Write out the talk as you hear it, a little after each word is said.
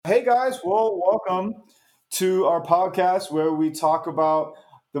Hey guys, well, welcome to our podcast where we talk about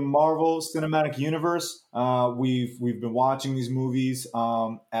the Marvel Cinematic Universe. We've been watching these movies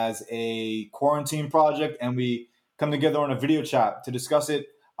as a quarantine project, and we come together on a video chat to discuss it,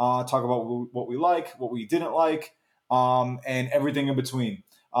 talk about what we like, what we didn't like, and everything in between.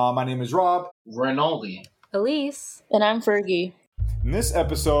 My name is Rob. Rinaldi. Elise. And I'm Fergie. In this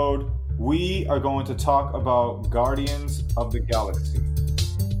episode, we are going to talk about Guardians of the Galaxy.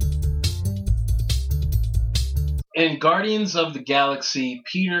 In Guardians of the Galaxy,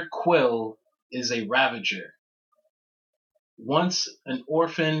 Peter Quill is a Ravager. Once an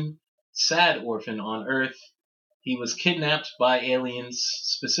orphan, sad orphan on Earth, he was kidnapped by aliens,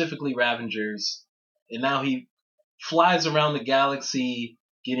 specifically Ravagers, and now he flies around the galaxy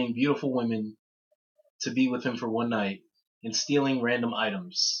getting beautiful women to be with him for one night and stealing random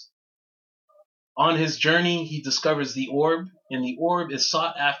items. On his journey, he discovers the orb, and the orb is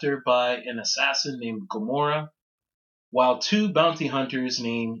sought after by an assassin named Gamora, while two bounty hunters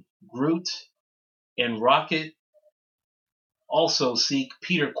named Groot and Rocket also seek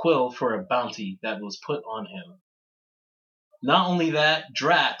Peter Quill for a bounty that was put on him. Not only that,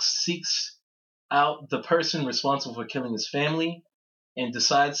 Drax seeks out the person responsible for killing his family and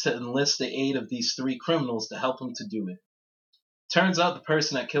decides to enlist the aid of these three criminals to help him to do it. Turns out the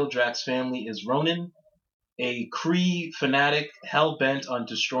person that killed Drax's family is Ronan, a Kree fanatic hell-bent on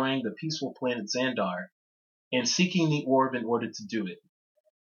destroying the peaceful planet Xandar and seeking the orb in order to do it.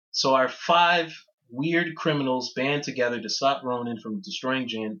 So our five weird criminals band together to stop Ronan from destroying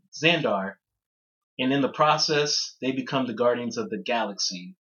Xandar, and in the process, they become the Guardians of the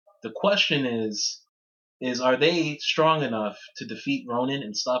Galaxy. The question is are they strong enough to defeat Ronan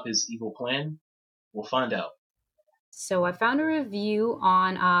and stop his evil plan? We'll find out. So I found a review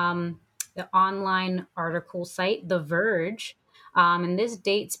on the online article site, The Verge, and this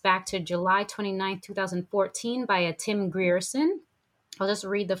dates back to July 29, 2014 by a Tim Grierson. I'll just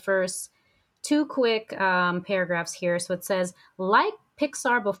read the first two quick paragraphs here. So it says, like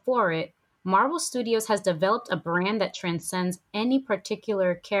Pixar before it, Marvel Studios has developed a brand that transcends any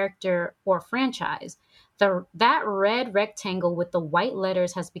particular character or franchise. That red rectangle with the white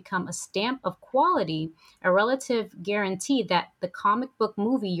letters has become a stamp of quality, a relative guarantee that the comic book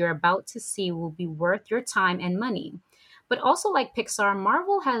movie you're about to see will be worth your time and money. But also like Pixar,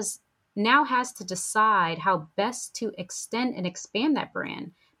 Marvel now has to decide how best to extend and expand that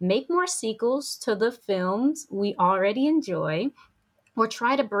brand, make more sequels to the films we already enjoy, or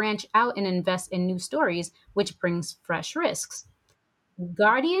try to branch out and invest in new stories, which brings fresh risks.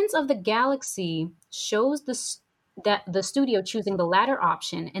 Guardians of the Galaxy shows that the studio choosing the latter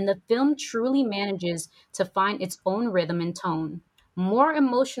option, and the film truly manages to find its own rhythm and tone. More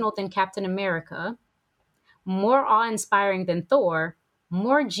emotional than Captain America, more awe-inspiring than Thor,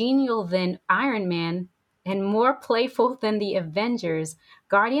 more genial than Iron Man, and more playful than the Avengers,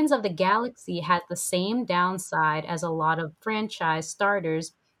 Guardians of the Galaxy had the same downside as a lot of franchise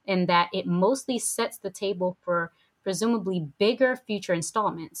starters in that it mostly sets the table for presumably bigger future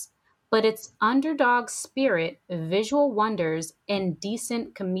installments. But its underdog spirit, visual wonders, and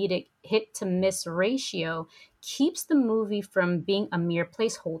decent comedic hit-to-miss ratio keeps the movie from being a mere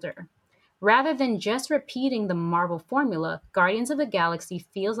placeholder. Rather than just repeating the Marvel formula, Guardians of the Galaxy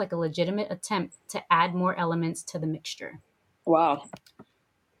feels like a legitimate attempt to add more elements to the mixture. Wow.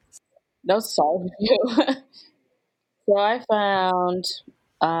 That was a solid review. So I found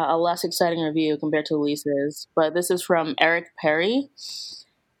a less exciting review compared to Elise's, but this is from Eric Perry.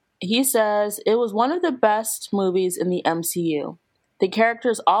 He says, it was one of the best movies in the MCU. The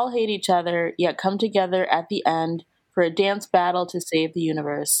characters all hate each other, yet come together at the end for a dance battle to save the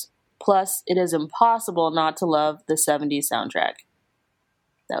universe. Plus, it is impossible not to love the 70s soundtrack.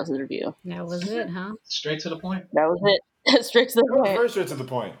 That was his review. That was it, huh? Straight to the point. That was it. Straight to the point. Very straight to the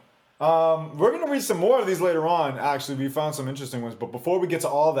point. We're going to read some more of these later on. Actually, we found some interesting ones. But before we get to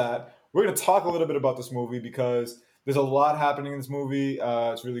all that, we're going to talk a little bit about this movie because there's a lot happening in this movie.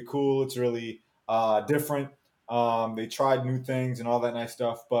 It's really cool. It's really different. They tried new things and all that nice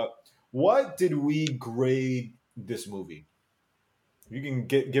stuff. But what did we grade this movie? You can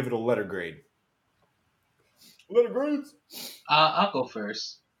give it a letter grade. Letter grades? I'll go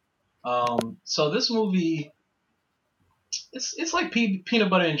first. So this movie, it's like peanut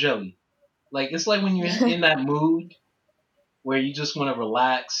butter and jelly. Like, it's like when you're in that mood where you just want to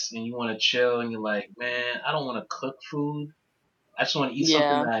relax and you want to chill and you're like, man, I don't want to cook food. I just want to eat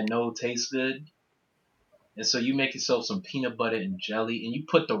something that I know tastes good. And so you make yourself some peanut butter and jelly, and you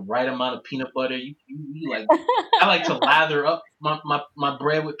put the right amount of peanut butter. You like, I like to lather up my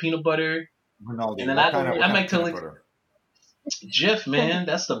bread with peanut butter. Rinaldi, and then I like to butter? Jif, man,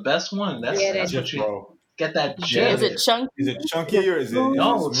 that's the best one. That's Yeah, that's that what Jif, you bro. get that Yeah. Is Jif. it chunky? Is it chunky or is it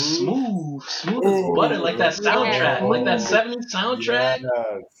No, it's smooth? smooth as butter, like that Yeah. soundtrack, like that Oh, 70s soundtrack.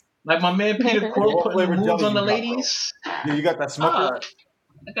 yes. Like my man Peter Yo, Quill what putting the flavor moves jelly on you the got, bro? ladies. Yeah, you got that Smucker? Ah,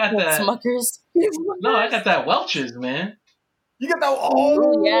 I got With that. Smuckers. No, I got that Welch's, man. You got that?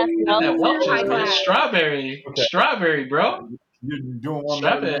 Ooh, yes, I got that Welch's. Welch's, High man. class. Okay. Strawberry, bro. You're doing one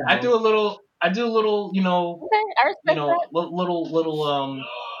better than Strawberry. me, I do bro. a little. Okay, I respect that. Little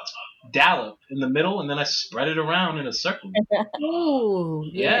dollop in the middle, and then I spread it around in a circle. Ooh,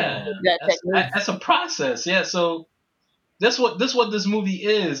 yeah. Yeah, That technique. that's a process. Yeah, so this what this movie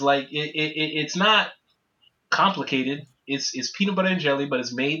is like. It's not complicated. It's peanut butter and jelly, but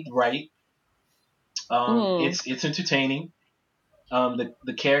it's made right. Mm. It's entertaining.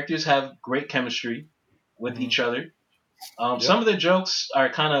 The characters have great chemistry with Mhm. each other. Yep. Some of the jokes are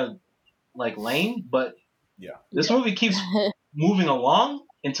kind of like lame, but Yeah. this movie keeps moving along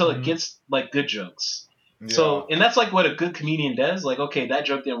until it Mhm. gets like good jokes. Yeah. So, and that's like what a good comedian does. Like, okay, that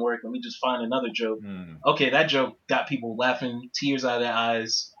joke didn't work. Let me just find another joke. Mm. Okay, that joke got people laughing, tears out of their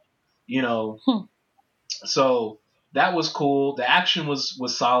eyes. You know, so that was cool. The action was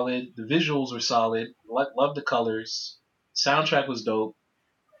solid. The visuals were solid. Loved the colors. Soundtrack was dope.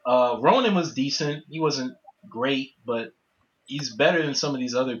 Ronan was decent. He wasn't great, but he's better than some of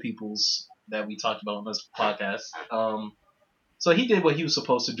these other people's that we talked about on this podcast. So he did what he was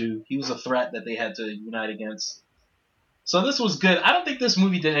supposed to do. He was a threat that they had to unite against. So this was good. I don't think this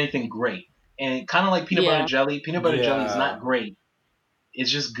movie did anything great. And kind of like Peanut Butter Yeah. and Jelly, Peanut Butter and Jelly is Yeah. not great. It's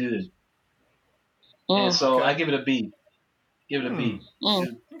just good. And Mm. so Okay. I give it a B. Give it a B.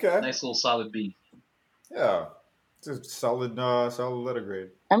 Mm. Okay. Nice little solid B. Yeah. It's a solid letter grade.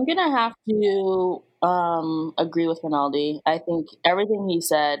 I'm gonna have to agree with Rinaldi. I think everything he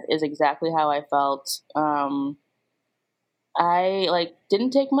said is exactly how I felt. I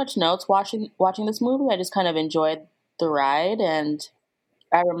didn't take much notes watching this movie. I just kind of enjoyed the ride, and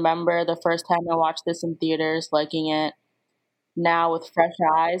I remember the first time I watched this in theaters, liking it. Now with fresh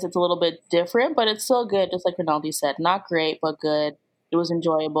eyes, it's a little bit different, but it's still good. Just like Rinaldi said, not great, but good. It was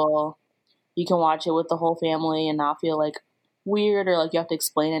enjoyable. You can watch it with the whole family and not feel like weird or like you have to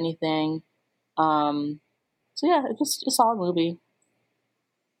explain anything. So yeah, it's just a solid movie.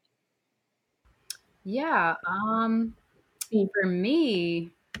 Yeah. For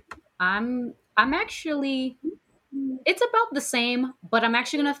me, I'm actually it's about the same, but I'm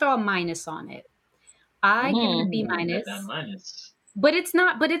actually gonna throw a minus on it. I give it a B Ooh, got minus, that minus. but it's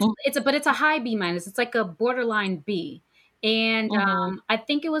not. But Mm. it's a high B minus. It's like a borderline B, and Mhm. I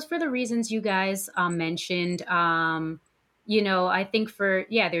think it was for the reasons you guys mentioned. I think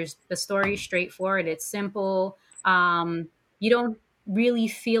there's the story is straightforward. It's simple. You don't really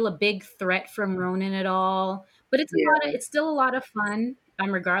feel a big threat from Ronan at all, but Yeah. it's still a lot of fun.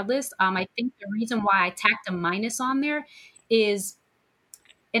 Regardless, I think the reason why I tacked a minus on there is,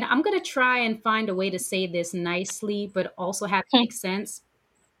 and I'm gonna try and find a way to say this nicely, but also have it make sense.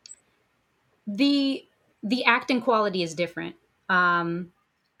 The the acting quality is different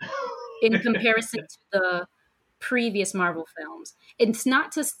in comparison to the previous Marvel films. It's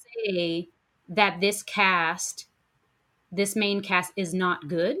not to say that this main cast, is not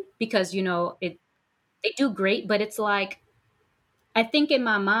good, because they do great, but it's like, I think in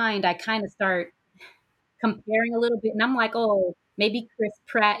my mind I kind of start comparing a little bit, and I'm like, oh, maybe Chris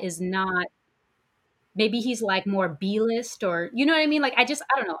Pratt is not. Maybe he's like more B list, or you know what I mean? Like, I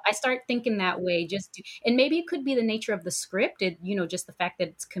don't know. I start thinking that way, and maybe it could be the nature of the script, just the fact that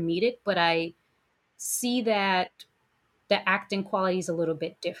it's comedic, but I see that the acting quality is a little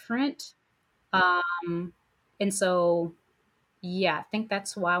bit different. Um, and so, yeah, I think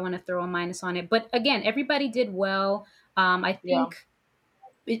that's why I want to throw a minus on it. But again, everybody did well. I Yeah.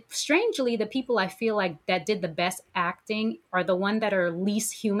 think strangely, the people I feel like that did the best acting are the one that are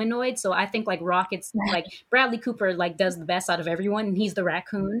least humanoid. So I think like Rocket's like Bradley Cooper like does the best out of everyone, and he's the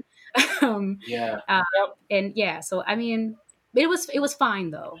raccoon. Yeah. And yeah, so I mean, it was fine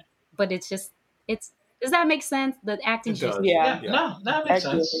though, but it's does that make sense? The acting's It just does. Yeah. Yeah. No, that makes I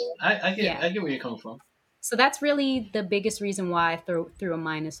agree. sense. I get Yeah. I get where you're coming from. So that's really the biggest reason why I threw a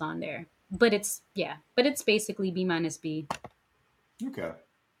minus on there. But it's basically B minus B. Okay.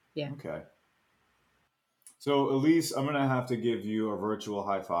 Yeah. Okay. So Elise, I'm gonna have to give you a virtual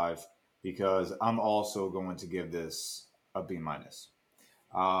high five because I'm also going to give this a B minus.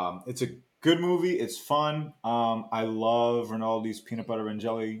 It's a good movie. It's fun. I love Rinaldi's peanut butter and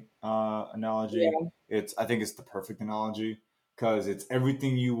jelly analogy. I think it's the perfect analogy because it's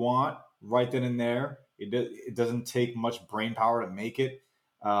everything you want right then and there. It doesn't take much brain power to make it,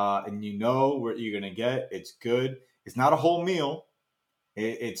 and you know what you're gonna get. It's good. It's not a whole meal.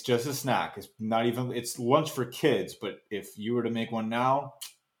 It's just a snack. It's not even. It's lunch for kids. But if you were to make one now,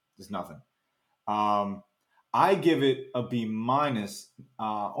 there's nothing. Um, I give it a B minus,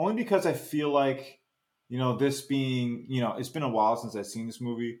 only because I feel like, this being, it's been a while since I've seen this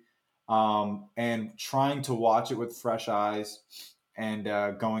movie, and trying to watch it with fresh eyes, and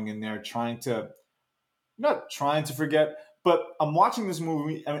going in there not trying to forget, but I'm watching this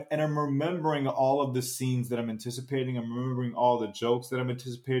movie, and I'm remembering all of the scenes that I'm anticipating. I'm remembering all the jokes that I'm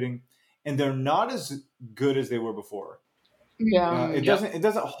anticipating, and they're not as good as they were before. Yeah. It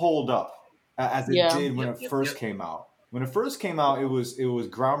doesn't hold up as it did when it first came out. When it first came out, it was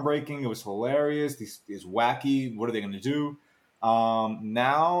groundbreaking. It was hilarious. These wacky. What are they going to do?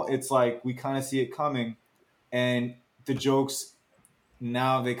 Now it's like we kind of see it coming, and the jokes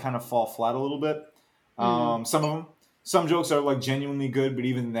now they kind of fall flat a little bit. Some jokes are like genuinely good, but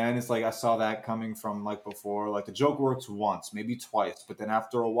even then, it's like I saw that coming from like before. Like the joke works once, maybe twice, but then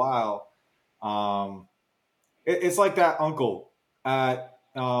after a while, it's like that uncle at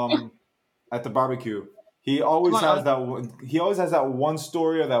the barbecue. He always has that. He always has that one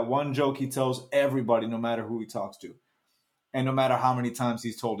story or that one joke he tells everybody, no matter who he talks to, and no matter how many times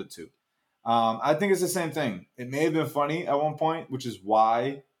he's told it to. I think it's the same thing. It may have been funny at one point, which is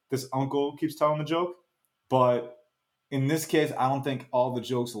why this uncle keeps telling the joke. But in this case, I don't think all the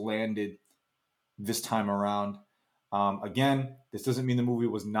jokes landed this time around. Again, this doesn't mean the movie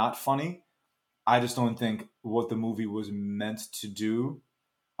was not funny. I just don't think what the movie was meant to do.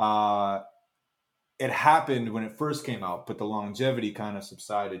 It happened when it first came out, but the longevity kind of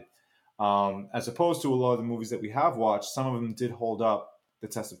subsided. As opposed to a lot of the movies that we have watched, some of them did hold up the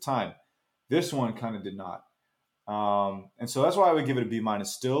test of time. This one kind of did not. And so that's why I would give it a B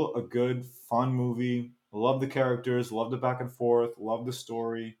minus. Still a good, fun movie. Love the characters, love the back and forth, love the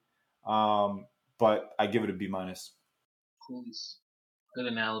story. But I give it a B minus. Cool. Good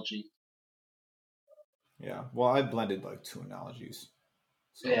analogy. Yeah. Well, I blended like two analogies.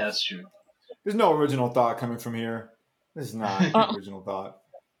 So yeah, that's true. There's no original thought coming from here. This is not original thought.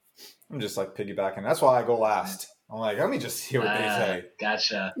 I'm just like piggybacking. That's why I go last. I'm like, let me just hear what they say.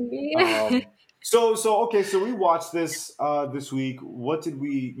 Gotcha. So okay. So we watched this this week. What did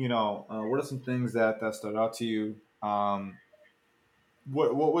we? What are some things that stood out to you?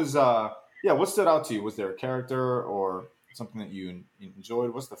 What was? What stood out to you? Was there a character or something that you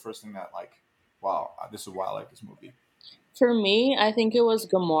enjoyed? What's the first thing that like? Wow, this is why I like this movie. For me, I think it was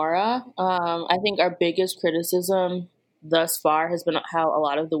Gamora. I think our biggest criticism thus far has been how a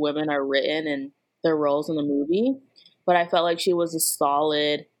lot of the women are written and their roles in the movie. But I felt like she was a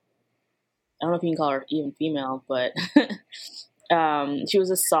solid, I don't know if you can call her even female, but she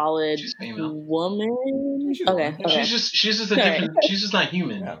was a solid woman. Okay. She's just a different. She's just not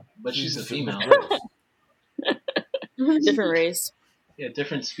human, but she's a female. Different race. Yeah,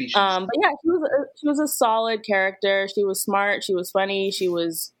 different species. But yeah, she was a solid character. She was smart. She was funny. She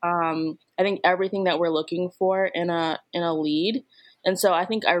was, I think, everything that we're looking for in a lead. And so I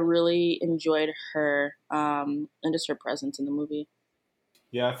think I really enjoyed her and just her presence in the movie.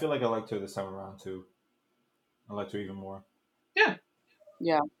 Yeah, I feel like I liked her this time around too. I liked her even more. Yeah.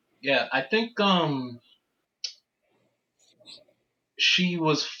 Yeah, I think she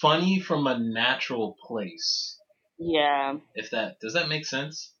was funny from a natural place. Yeah. Does that make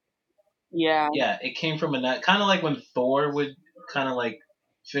sense? Yeah. Yeah, it came from kind of like when Thor would kind of like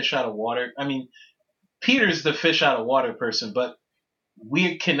fish out of water. I mean, Peter's the fish out of water person, but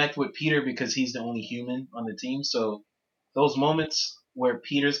we connect with Peter because he's the only human on the team. So those moments where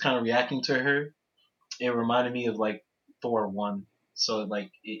Peter's kind of reacting to her, it reminded me of like Thor 1. So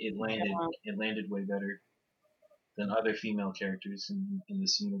like it landed way better than other female characters in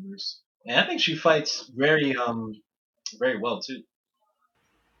this universe. And I think she fights very well too.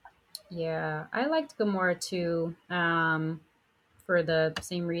 Yeah, I liked Gamora too. For the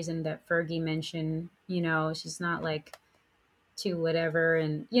same reason that Fergie mentioned. She's not like too whatever,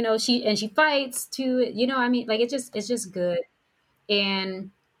 and she fights too. I mean, like it's just good.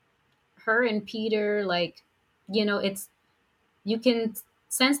 And her and Peter, like, it's you can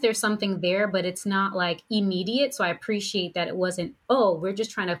sense there's something there, but it's not like immediate. So I appreciate that it wasn't, oh, we're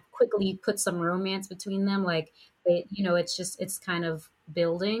just trying to quickly put some romance between them. Like, it's kind of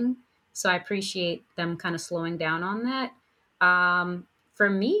building. So I appreciate them kind of slowing down on that. For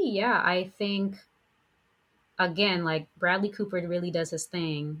me, yeah, I think, again, like Bradley Cooper really does his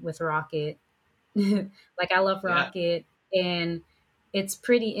thing with Rocket. Like I love Rocket, and it's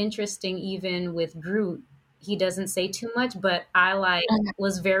pretty interesting even with Groot. He doesn't say too much, but I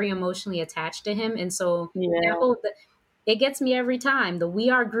was very emotionally attached to him, and so it gets me every time. The We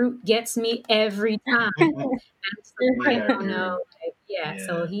Are Groot gets me every time. And it's like, I don't know. Like, yeah.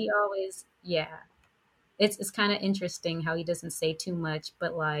 So he always, yeah. It's kind of interesting how he doesn't say too much,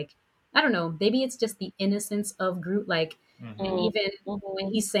 but like, I don't know. Maybe it's just the innocence of Groot. Like, and even when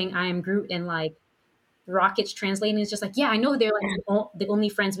he's saying "I am Groot" and like Rocket's translating, is just like, yeah, I know they're like the only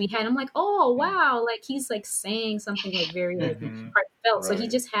friends we had. I'm like, oh wow, like he's like saying something like very like heartfelt. So he Right.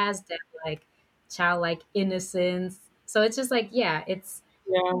 just has that like childlike innocence. So it's just like, yeah, it's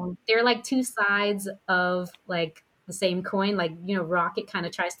Yeah. they're like two sides of like the same coin. Like, you know, Rocket kind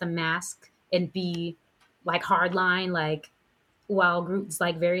of tries to mask and be like hardline, like while Groot's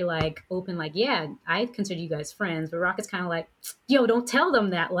like very like open, like, yeah, I consider you guys friends, but Rocket's kind of like, yo, don't tell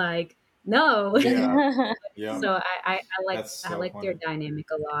them that, like, no. Yeah. Yeah. So That's I so like their funny. dynamic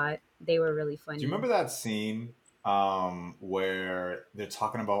a lot. They were really funny. Do you remember that scene where they're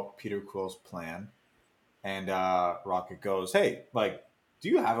talking about Peter Quill's plan, and Rocket goes, "Hey, like, do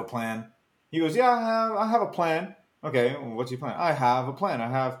you have a plan?" He goes, "Yeah, I have a plan." Okay, well, what's your plan? I have a plan. I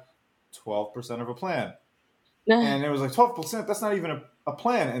have 12% of a plan, and it was like 12%. That's not even a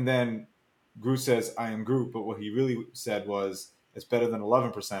plan. And then Groot says, "I am Groot," but what he really said was, "It's better than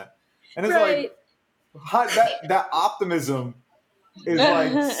 11%." And it's Right. like that optimism is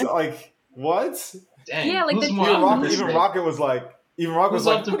like what? Dang, Yeah, like who's the more team. optimistic? Even Rocket was like, Who's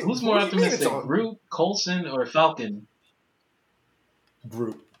more what do you mean it's optimistic, all Groot, Coulson, or Falcon?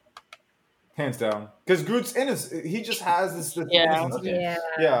 Groot, hands down, because Groot's innocent. He just has this Yeah. innocence. Yeah.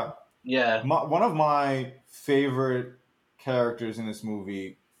 Yeah. Yeah, One of my favorite characters in this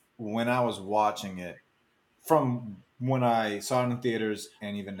movie, when I was watching it, from when I saw it in theaters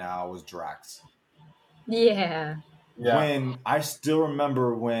and even now, was Drax. Yeah. When I still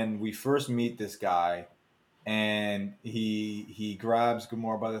remember when we first meet this guy, and he grabs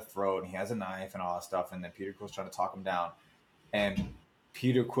Gamora by the throat, and he has a knife and all that stuff, and then Peter Quill's trying to talk him down, and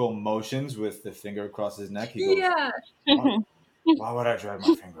Peter Quill motions with the finger across his neck. He goes, Yeah. why would I drag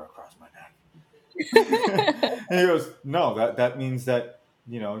my finger across my neck? And he goes, no, that means that,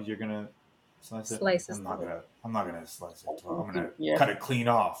 you know, you're gonna slice it. Slice his I'm not gonna slice it. I'm gonna Yeah. cut it clean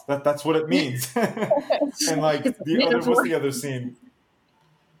off. That's what it means. And like It's a the other, metaphor. what's the other scene?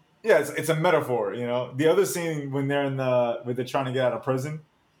 Yeah, it's a metaphor, you know. The other scene when they're when they're trying to get out of prison,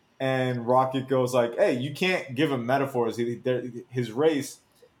 and Rocket goes like, "Hey, you can't give him metaphors. His race,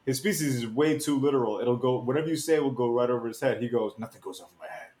 his species is way too literal. It'll go whatever you say will go right over his head." He goes, "Nothing goes over my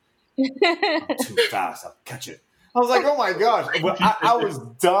head. I'm too fast. I'll catch it." I was like, "Oh my gosh!" But I was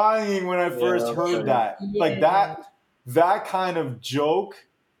dying when I first that's heard funny. that. Like Yeah. that kind of joke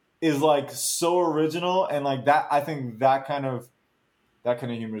is like so original, and like that. I think that kind of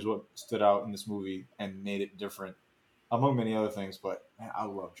humor is what stood out in this movie and made it different, among many other things. But man, I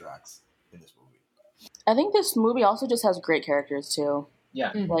love Drax in this movie. I think this movie also just has great characters too.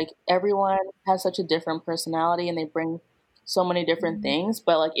 yeah. Like everyone has such a different personality, and they bring so many different things,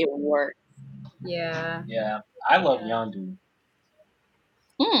 but like it works. Yeah. Yeah, I love Yondu.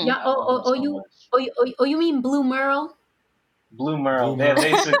 Hmm. Yeah. I love him so much. Oh, you mean Blue Merle? Blue Merle. Blue Merle.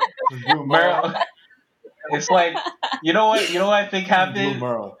 They said Blue Merle. It's like, you know what? You know what I think Blue happened?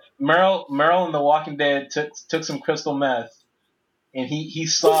 Merle. Merle in The Walking Dead took some crystal meth, and he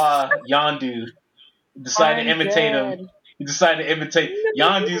saw Yondu, decided to imitate him. He decided to imitate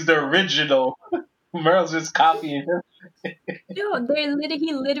Yondu's the original. Merle's just copying him. No,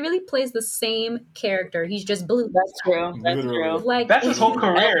 he literally plays the same character. He's just blue. That's true. That's Literally. true. Like That's his whole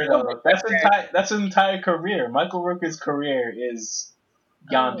career, I love though. That's his entire career. Michael Rooker's career is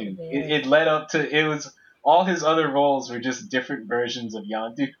Yondu. Oh, It led up to it was all his other roles were just different versions of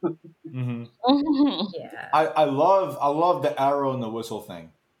Yondu. Mm-hmm. Yeah. I love the arrow and the whistle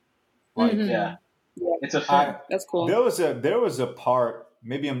thing. Like Mhm. Yeah, Yeah. it's a film. That's cool. there was a part.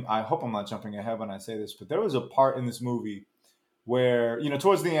 Maybe I hope I'm not jumping ahead when I say this, but there was a part in this movie where, you know,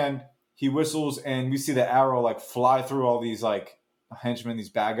 towards the end he whistles and we see the arrow like fly through all these like henchmen, these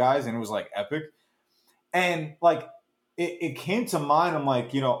bad guys, and it was like epic. And like it came to mind. I'm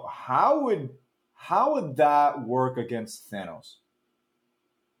like, you know, how would that work against Thanos?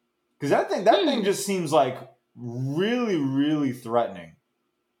 Because that thing just seems like really, really threatening.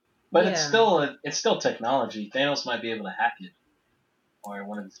 But Yeah. it's still technology. Thanos might be able to hack it, or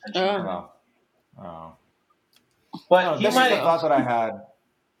one of his henchmen. Oh. But No, he that's just the might. thought that I had.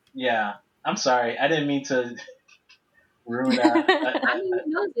 Yeah, I'm sorry. I didn't mean to ruin I mean, who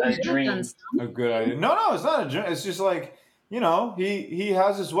knows? They a could have dream. done A good idea. No, it's not a dream. It's just like, you know, he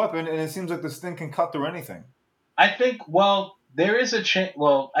has this weapon, and it seems like this thing can cut through anything. I think. Well, there is a chance.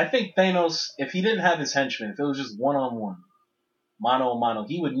 Well, I think Thanos, if he didn't have his henchmen, if it was just one-on-one, mano a mano,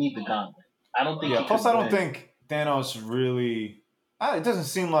 he would need the gauntlet. I don't think. Yeah. he Plus, could I don't win. think Thanos really. It doesn't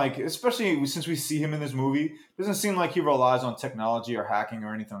seem like, especially since we see him in this movie, it doesn't seem like he relies on technology or hacking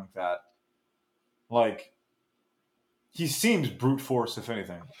or anything like that. Like, he seems brute force, if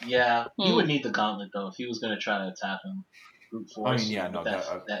anything. Yeah, he would need the gauntlet though if he was going to try to attack him. Brute force. I mean, yeah, no,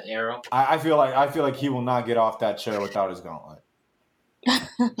 that arrow. I feel like he will not get off that chair without his gauntlet.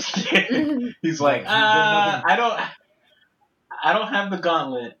 He's like, I don't have the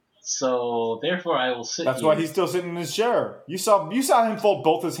gauntlet, so therefore I will sit. That's why he's still sitting in his chair. You saw him fold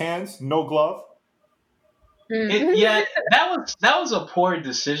both his hands, no glove. That was a poor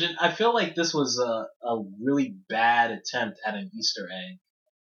decision. I feel like this was a really bad attempt at an Easter egg.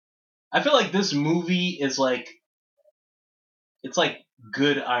 I feel like this movie is like, it's like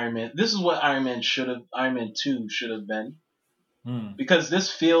good Iron Man. This is what Iron Man 2 should have been. Because this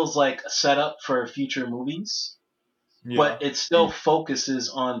feels like a setup for future movies, but it still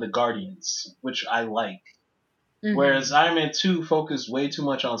focuses on the Guardians, which I like. Mm-hmm. Whereas Iron Man 2 focused way too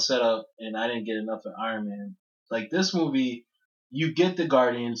much on setup, and I didn't get enough of Iron Man. Like this movie, you get the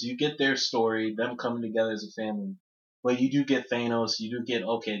Guardians, you get their story, them coming together as a family, but you do get Thanos, you do get,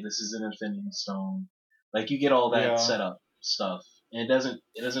 okay, this is an Infinity Stone. Like you get all that setup stuff. And it doesn't.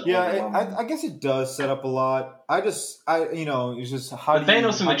 Yeah, I guess it does set up a lot. It's just how. The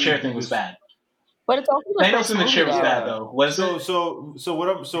Thanos in the chair thing was bad. But it's also the Thanos in the chair was bad though.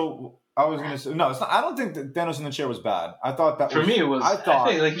 So I was gonna say no. It's not. I don't think that Thanos in the chair was bad. I thought that for me it was. I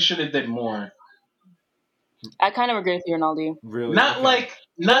think like he should have did more. I kind of agree with you, Ronaldo. Really? Not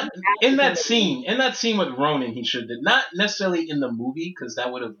in that scene. In that scene with Ronan, he should have. Not necessarily in the movie because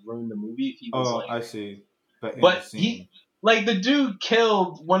that would have ruined the movie if he was like. I see. But he. Like, the dude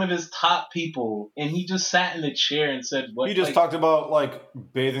killed one of his top people, and he just sat in the chair and said, "What?" He just talked about, like,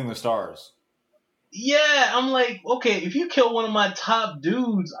 bathing the stars. Yeah, I'm like, okay, if you kill one of my top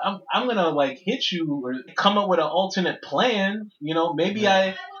dudes, I'm gonna, like, hit you or come up with an alternate plan. You know, maybe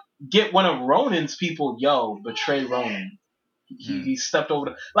I get one of Ronan's people, betray Ronan. He stepped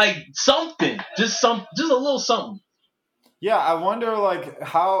over like, something. Just a little something. Yeah, I wonder, like,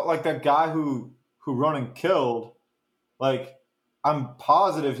 how, like, that guy who Ronan killed... Like, I'm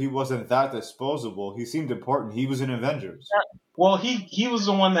positive he wasn't that disposable. He seemed important. He was in Avengers. Well, he was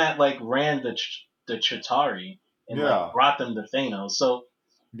the one that like ran the Chitauri and like brought them to Thanos. So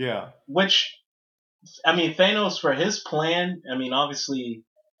which I mean, Thanos for his plan. I mean, obviously,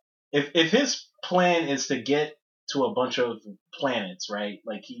 if his plan is to get to a bunch of planets, right?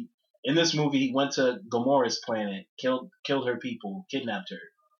 Like in this movie, he went to Gamora's planet, killed her people, kidnapped her.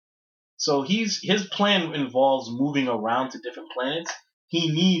 So his plan involves moving around to different planets.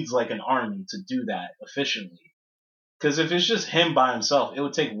 He needs like an army to do that efficiently. Because if it's just him by himself, it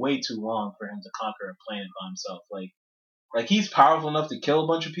would take way too long for him to conquer a planet by himself. Like he's powerful enough to kill a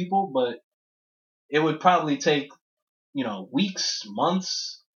bunch of people, but it would probably take, weeks,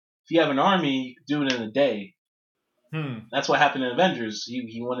 months. If you have an army, you could do it in a day. That's what happened in Avengers.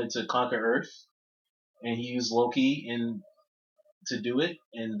 He wanted to conquer Earth, and he used Loki to do it,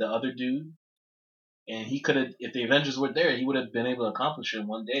 and the other dude, and he could have, if the Avengers were there, he would have been able to accomplish it in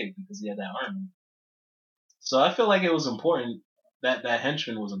one day because he had that army. So I feel like it was important that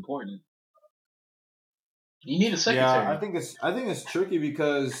henchman was important. You need a secretary. Yeah, I think it's tricky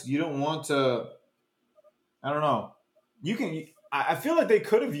because you don't want to. I don't know. I feel like they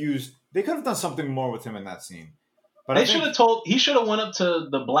could have done something more with him in that scene. But he should have went up to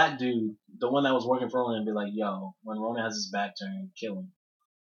the black dude, the one that was working for Ronan, and be like, "Yo, when Ronan has his back turned, kill him,"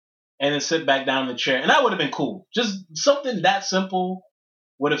 and then sit back down in the chair, and that would have been cool. Just something that simple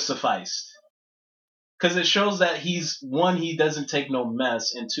would have sufficed, because it shows that he doesn't take no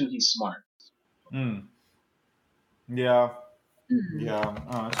mess, and 2, he's smart. Yeah.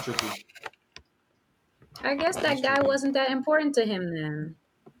 Oh, it's tricky. I guess that guy wasn't that important to him then.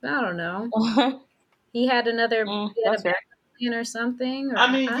 I don't know. He had a backup plan or something. Or,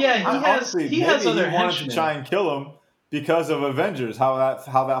 I mean, he has other henchmen. Wanted to try and kill him because of Avengers. How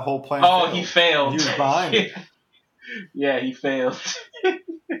that whole plan. Oh, he failed. He was behind it. Yeah, he failed.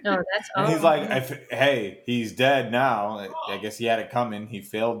 No, that's. And he's like, "Hey, he's dead now. I guess he had it coming. He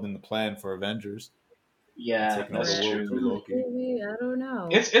failed in the plan for Avengers." Yeah, that's true. Maybe, I don't know.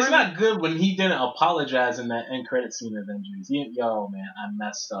 It's not good when he didn't apologize in that end credit scene of Avengers. Yo, man, I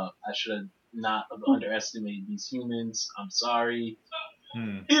messed up. I should have not underestimated these humans. I'm sorry.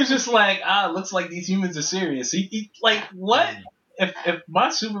 He was just like, looks like these humans are serious. He like, what? If my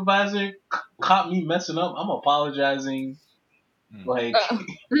supervisor caught me messing up, I'm apologizing. Like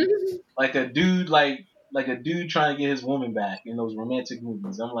a dude trying to get his woman back in those romantic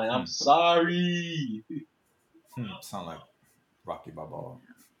movies. I'm like, I'm sorry. Sound like Rocky Balboa.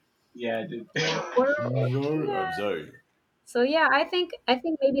 Yeah, dude. I'm sorry. So yeah, I think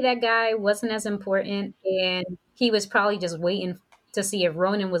maybe that guy wasn't as important, and he was probably just waiting to see if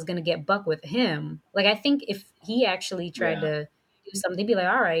Ronan was gonna get buck with him. Like I think if he actually tried Yeah. to do something, he'd be like,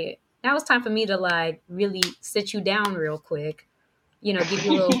 "All right, now it's time for me to like really sit you down real quick, give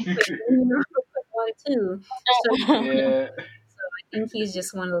you a little quick, quick one too." So Yeah. I think he's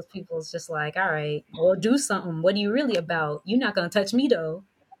just one of those people. It's just like, "All right, well, do something. What are you really about? You're not gonna touch me though."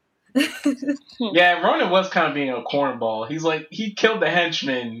 Yeah, Ronan was kind of being a cornball. He's like, he killed the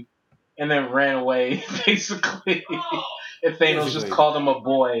henchman and then ran away, basically. And Thanos just Basically. called him a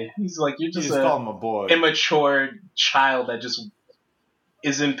boy. He's like, you're You just just a call him a boy. immature child that just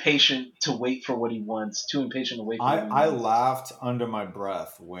is impatient to wait for what he wants. Too impatient to wait for what he I wants. laughed under my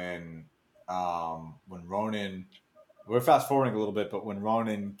breath when Ronan. We're fast forwarding a little bit, but when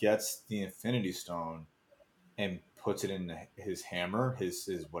Ronan gets the Infinity Stone and puts it in his hammer, his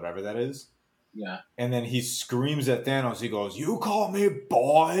whatever that is, Yeah. and then he screams at Thanos. He goes, "You call me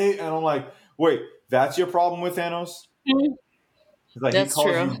boy?" And I'm like, "Wait, that's your problem with Thanos?" Like he That's calls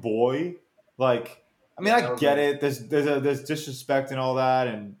true. you boy. Like, I mean, Yeah, that I was get a- it. There's disrespect and all that,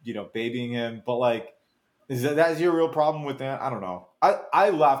 and babying him. But like, that's your real problem with that? I don't know. I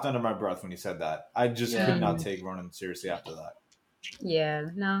laughed under my breath when he said that. I just Yeah. could not take Ronan seriously after that. Yeah,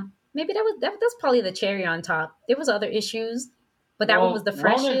 no. Maybe that's probably the cherry on top. There was other issues, but that one was Well, the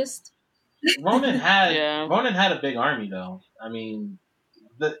freshest. Ronan had Yeah. Ronan had a big army though. I mean,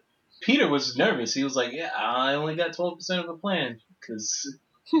 the Peter was nervous. He was like, "Yeah, I only got 12% of the plan because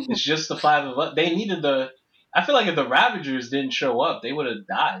it's just the five of us." They needed the. I feel like if the Ravagers didn't show up, they would have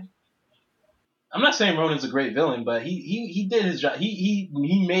died. I'm not saying Ronan's a great villain, but he did his job. He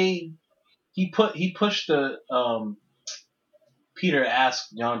pushed the Peter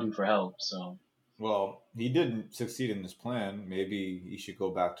asked Yondu for help. So Well, he didn't succeed in this plan. Maybe he should go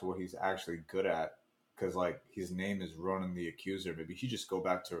back to what he's actually good at. Because, like, his name is Ronan the Accuser. Maybe he should just go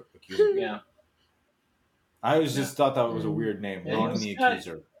back to accusing people. yeah, I always just thought that was a Mm. weird name, Yeah, he Ronan was- the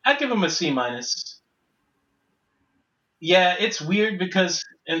Accuser. I'd give him a C minus. Yeah, it's weird because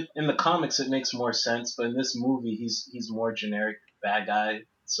in the comics it makes more sense, but in this movie he's more generic bad guy,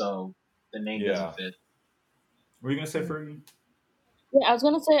 so the name Yeah. doesn't fit. What were you gonna say, Fergie? Yeah, I was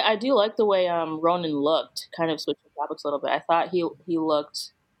gonna say I do like the way Ronan looked. Kind of switching topics a little bit. I thought he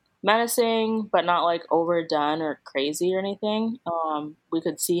looked menacing, but not like overdone or crazy or anything. We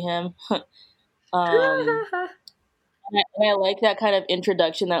could see him. And I like that kind of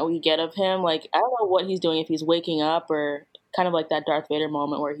introduction that we get of him. Like I don't know what he's doing, if he's waking up or kind of like that Darth Vader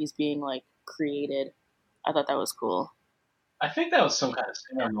moment where he's being like created. I thought that was cool. I think that was some kind of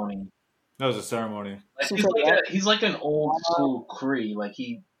ceremony. That was a ceremony. Like Some sort of- he's like an old school Kree.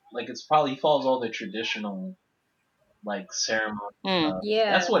 It's probably he follows all the traditional like ceremony. Mm.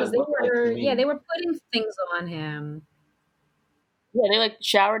 Yeah, That's what it 'cause they looked like to were. me. Yeah, they were putting things on him. Yeah, they like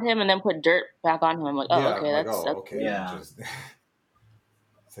showered him and then put dirt back on him. I'm like, oh, yeah, okay, like, that's okay. Yeah. Just,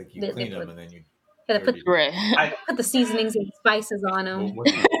 it's like you They clean put- them and then you. Had to put, dirty right. put the seasonings and spices on Well, him.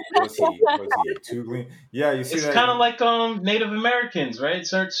 was he too clean? Yeah, you see It's that. kind of like Native Americans, right?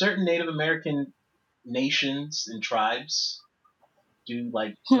 Certain Native American nations and tribes do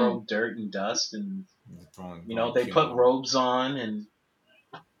like throw dirt and dust, and they put robes on, and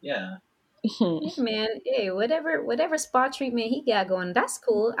yeah. Yeah, man. Hey, whatever spa treatment he got going, that's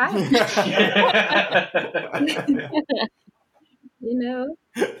cool. You know,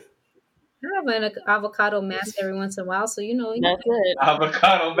 I have an avocado mask every once in a while, so That's it.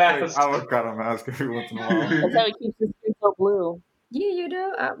 Avocado mask. Avocado mask every once in a while. That's how he keeps his skin so blue.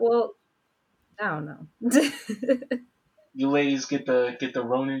 yeah, well, I don't know. You ladies get the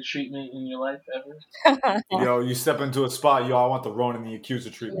Ronin treatment in your life ever? Yo, you step into a spot, I want the Ronan the Accuser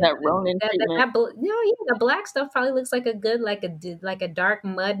treatment. That Ronin treatment. The black stuff probably looks like a good, like a dark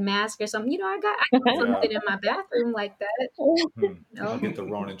mud mask or something. I got something in my bathroom like that. I'll get the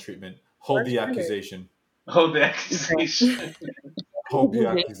Ronan treatment. Hold the accusation. Hold the accusation. Hold the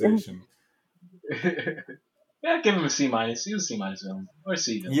accusation. Yeah, give him a C minus. He was C minus villain or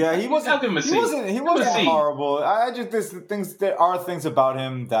C villain. Yeah, he wasn't. I'll give him a C. He wasn't horrible. I just there are things about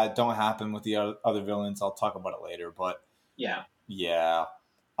him that don't happen with the other villains. I'll talk about it later, but yeah.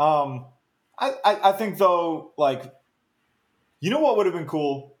 I think though, like, you know what would have been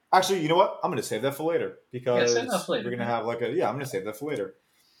cool? Actually, you know what? I'm gonna save that for later because save that for later. we're gonna have I'm gonna save that for later.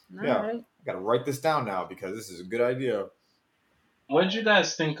 All Yeah. right. I gotta write this down now because this is a good idea. What did you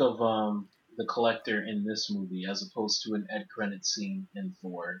guys think of the Collector in this movie as opposed to an end credit scene in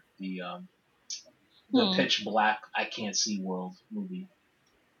Thor, the pitch black I can't see world movie?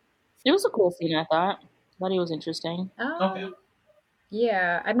 It was a cool scene, I thought. Thought he was interesting. Okay.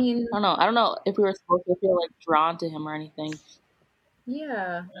 Yeah, I mean, I don't know if we were supposed to feel like drawn to him or anything.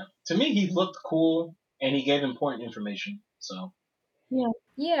 yeah. Yeah. To me, he looked cool and he gave important information. So Yeah.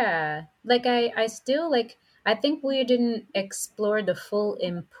 Yeah, like I still like I think we didn't explore the full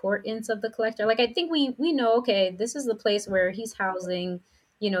importance of the collector. Like I think we know, okay, this is the place where he's housing,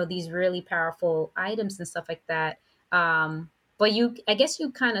 these really powerful items and stuff like that. But I guess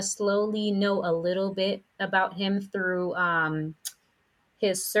you kind of slowly know a little bit about him through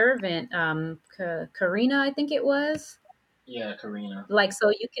his servant, Karina, I think it was. yeah, Karina. Like, so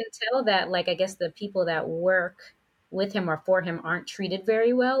you can tell that, like, I guess the people that work with him or for him aren't treated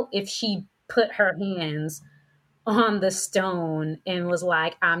very well if she put her hands on the stone and was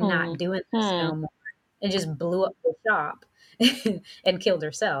like, I'm Hmm. not doing this no more, and just blew up the shop and killed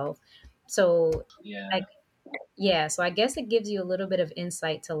herself. So, Yeah. like, yeah, so I guess it gives you a little bit of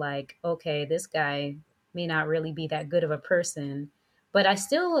insight to, like, okay, this guy may not really be that good of a person, but I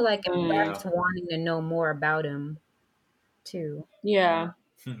still like am Hmm. left wanting to know more about him too. Yeah.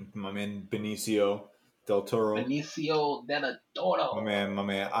 My man Benicio del Toro. Benicio del Toro. My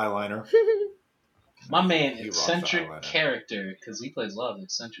man eyeliner. My man, He rocks the eccentric eyeliner. character, because he plays a lot of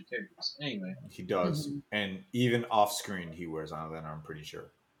eccentric characters. Anyway, He does, Mhm. and even off screen he wears eyeliner. I'm pretty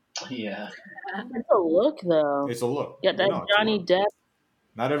sure. yeah. It's a look though. It's a look. Yeah, that No, it's a Johnny look. Depp,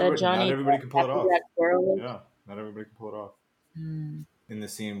 Not that everybody Johnny can pull it Happy off. Jack Sparrow look. Yeah, not everybody can pull it off. Mm. In the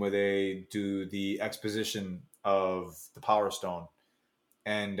scene where they do the exposition of the Power Stone,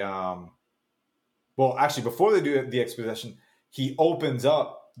 and well, actually, before they do the exposition, he opens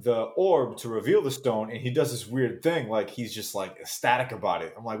up the orb to reveal the stone, and he does this weird thing, like he's just like ecstatic about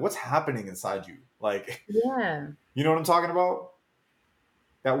it. I'm like, what's happening inside you? Like, Yeah. you know what I'm talking about?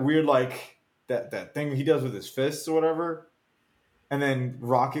 That weird, like that thing he does with his fists or whatever. And then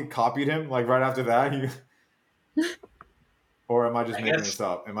Rocket copied him, like right after that. Or am I just I making guess. this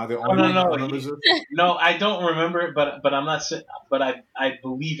up? Am I the No, only one that no. remembers this? No, I don't remember it, but I'm not. But I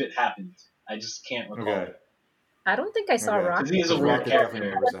believe it happened. I just can't recall Okay. it. I don't think I saw Okay. Rocket. Because he is a Because weird Rocket definitely character.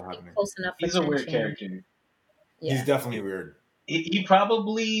 remembers that happening. Close enough He's a weird attention. character. Yeah. He's definitely weird. He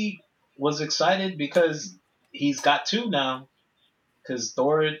probably was excited because he's got two now. Because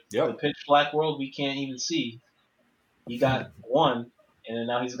Thor, the Yep. pitch black world, we can't even see. He got one, and then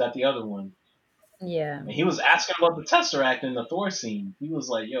now he's got the other one. Yeah. And he was asking about the Tesseract in the Thor scene. He was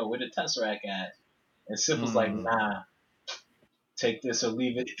like, "Yo, where the Tesseract at?" And Sif was like, "Nah, take this or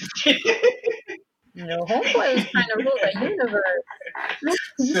leave it." Homeboy was trying to rule the universe.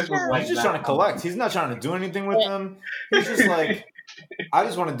 Sif was like, He's just "Nah." trying to collect. He's not trying to do anything with them. He's just like, I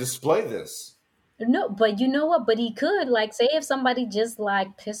just want to display this. No, but you know what? But he could, like, say if somebody just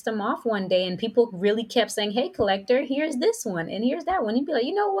like pissed him off one day and people really kept saying, "Hey, collector, here's this one and here's that one," he'd be like,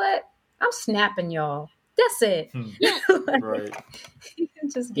 "You know what? I'm snapping y'all. That's it." Right.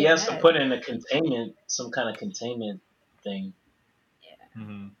 Just He get has to mad. put in a containment, some kind of containment thing.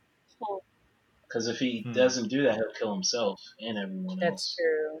 Mm-hmm. Because if he doesn't do that, he'll kill himself and everyone That's else.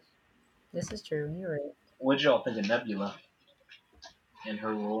 true. This is true. You're right. What did y'all think of Nebula and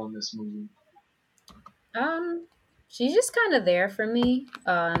her role in this movie? She's just kind of there for me.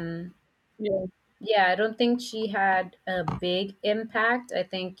 Yeah. Yeah, I don't think she had a big impact. I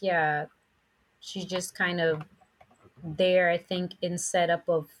think, yeah, she's just kind of there, I think, in setup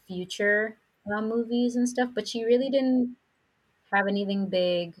of future movies and stuff, but she really didn't have anything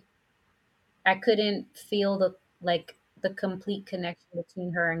big. I couldn't feel the complete connection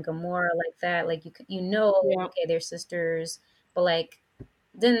between her and Gamora like that. Like Yeah. okay, they're sisters, but like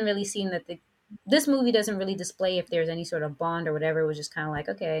didn't really seem that this movie doesn't really display if there's any sort of bond or whatever. It was just kind of like,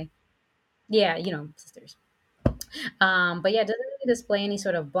 okay, yeah, sisters. But yeah, it doesn't really display any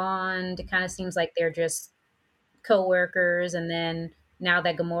sort of bond. It kind of seems like they're just co-workers, and then now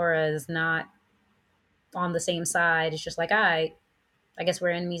that Gamora is not on the same side, it's just like, I guess we're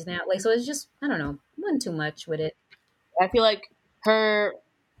enemies now. Like, so it's just, I don't know, wasn't too much with it. I feel like her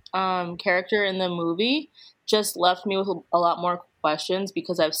character in the movie just left me with a lot more questions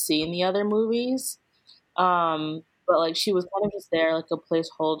because I've seen the other movies. But like she was kind of just there, like a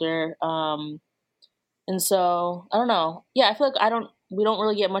placeholder. And so I don't know. Yeah, I feel like we don't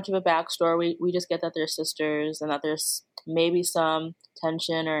really get much of a backstory. We just get that they're sisters and that there's maybe some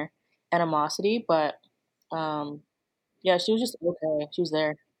tension or animosity, but yeah, she was just okay. She was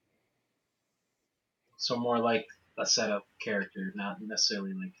there. So more like a setup character, not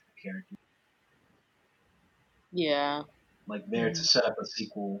necessarily like a character. Yeah. Like there to set up a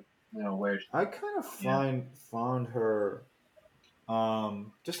sequel, where I kind of found her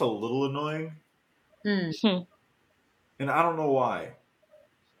just a little annoying. Mm. And I don't know why.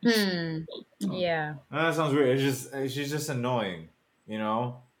 Yeah. That sounds weird. She's just annoying. You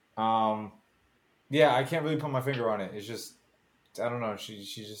know, um, yeah, I can't really put my finger on it. It's just I don't know.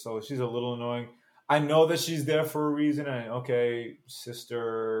 She's just she's a little annoying. I know that she's there for a reason, and okay,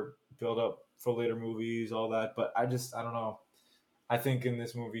 sister build up for later movies, all that. But I don't know. I think in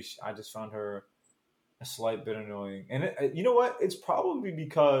this movie, I just found her a slight bit annoying, and you know what? It's probably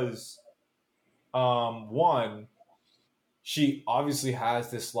because one, she obviously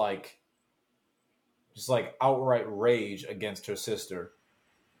has this just like outright rage against her sister,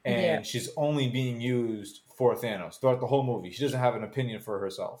 Yeah. and she's only being used for Thanos throughout the whole movie. She doesn't have an opinion for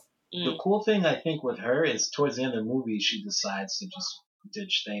herself. The cool thing I think with her is towards the end of the movie, she decides to just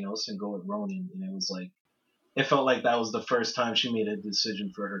ditch Thanos and go with Ronan, and it was like it felt like that was the first time she made a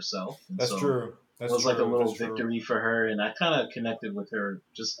decision for herself. And That's so true. That's it was true. like a little That's true. victory for her, and I kind of connected with her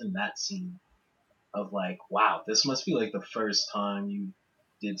just in that scene of like, wow, this must be like the first time you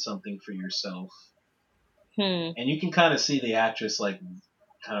did something for yourself, and you can kind of see the actress like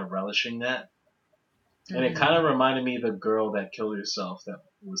kind of relishing that. And it kind of reminded me of the girl that killed herself that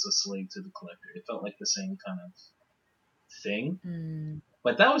was a slave to the Collector. It felt like the same kind of thing. Mm.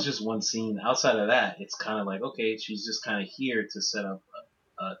 But that was just one scene. Outside of that, it's kind of like, okay, she's just kind of here to set up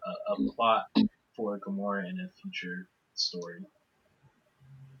a plot for Gamora in a future story.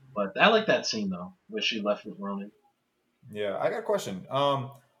 But I like that scene, though, where she left with Ronan. Yeah, I got a question.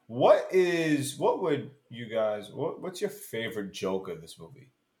 What's your favorite joke of this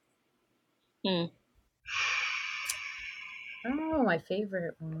movie? Oh, my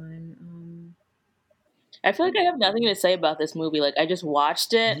favorite one. I feel like I have nothing to say about this movie. Like I just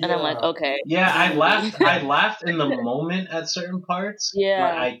watched it and I'm like, Yeah. okay. Yeah, I laughed in the moment at certain parts. Yeah.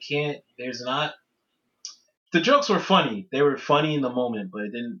 But I can't. There's not. The jokes were funny. They were funny in the moment, but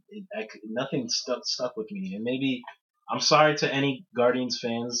it didn't. Nothing stuck with me. And maybe I'm sorry to any Guardians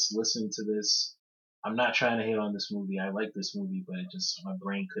fans listening to this. I'm not trying to hate on this movie. I like this movie, but it just my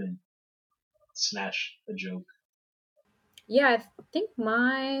brain couldn't snatch a joke. Yeah, I think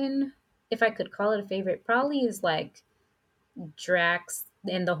mine, if I could call it a favorite, probably is like Drax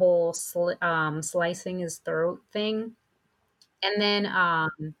and the whole slicing his throat thing. And then I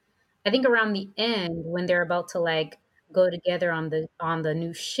think around the end when they're about to like go together on the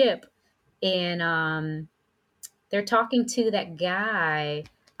new ship, and they're talking to that guy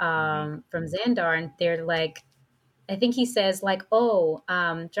from Xandar, and they're like, I think he says like, oh,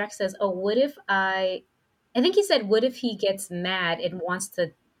 Drax says, oh, what if I think he said, what if he gets mad and wants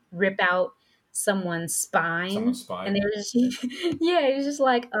to rip out someone's spine? Someone's spine. And they were just, yeah, it was just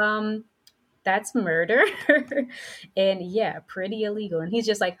like, that's murder. And yeah, pretty illegal. And he's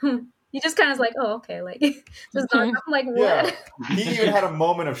just like, He just kind of like, oh, okay. Like, just I'm like, what? Yeah, he even had a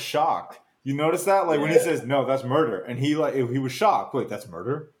moment of shock. You notice that? Like when he says, no, that's murder. And he was shocked. Wait, that's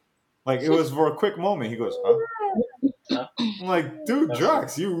murder? Like it was for a quick moment. He goes, huh? I'm like, dude,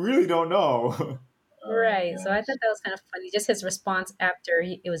 Drax, you really don't know. Right. So I thought that was kind of funny. Just his response after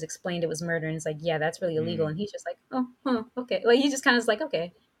it was explained it was murder, and it's like, yeah, that's really illegal. And he's just like, oh, okay. Like he just kind of is like,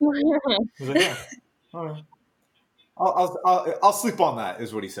 okay. He's like, yeah, all right. I'll sleep on that,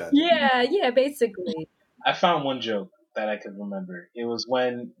 is what he said. Yeah, basically. I found one joke that I could remember. It was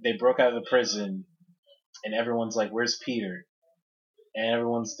when they broke out of the prison, and everyone's like, "Where's Peter?" And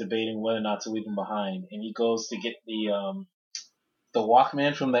everyone's debating whether or not to leave him behind. And he goes to get the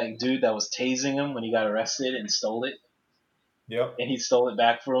Walkman from that dude that was tasing him when he got arrested and stole it. Yep. And he stole it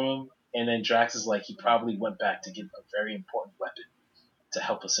back from him. And then Drax is like, he probably went back to get a very important weapon to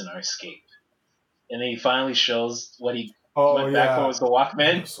help us in our escape. And then he finally shows what he went back for was the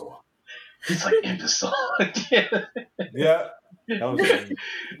Walkman. Imbecile. He's like, imbecile. Yeah. That was funny.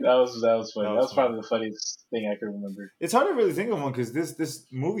 That was funny. That was probably the funniest thing I could remember. It's hard to really think of one because this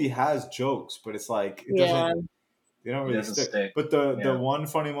movie has jokes, but it's like it doesn't. They don't really stick. But the one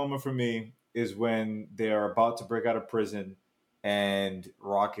funny moment for me is when they are about to break out of prison, and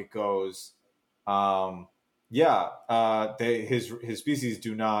Rocket goes, his species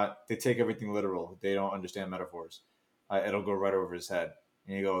do not. They take everything literal. They don't understand metaphors. It'll go right over his head.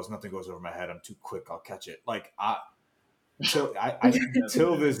 And he goes, nothing goes over my head. I'm too quick. I'll catch it. Like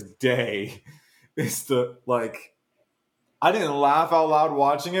until this day, it's I didn't laugh out loud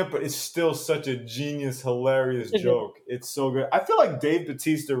watching it, but it's still such a genius, hilarious joke. It's so good. I feel like Dave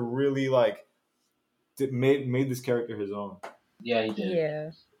Bautista really made this character his own. Yeah, he did. Yeah.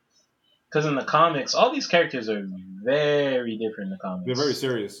 Because in the comics, all these characters are very different in the comics. They're very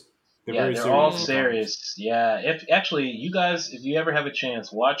serious. They're all serious. Yeah. If you ever have a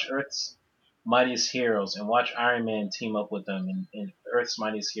chance, watch Earth's Mightiest Heroes and watch Iron Man team up with them in Earth's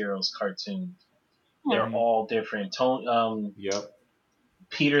Mightiest Heroes cartoon. They're all different. Yep.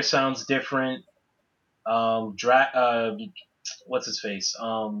 Peter sounds different. what's his face?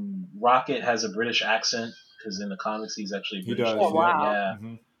 Rocket has a British accent because in the comics he's actually He British. does. Oh, wow. Yeah.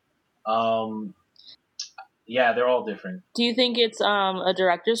 Mm-hmm. Yeah, they're all different. Do you think it's a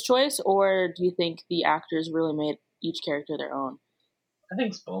director's choice, or do you think the actors really made each character their own? I think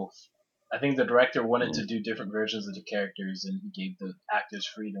it's both. I think the director wanted to do different versions of the characters, and he gave the actors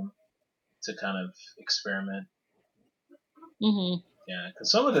freedom to kind of experiment. Mm-hmm. Yeah, because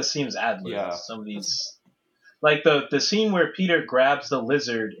some of this seems ad lib. Yeah. Some of these, like the scene where Peter grabs the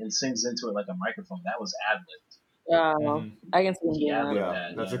lizard and sings into it like a microphone, that was ad lib. Mhm. I can see him He doing ad-libbed that. Yeah,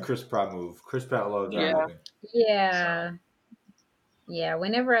 that. that's Yeah. a Chris Pratt move. Chris Pratt loves Yeah. that movie. Yeah. Yeah.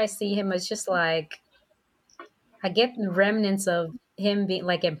 Whenever I see him, it's just like I get remnants of him being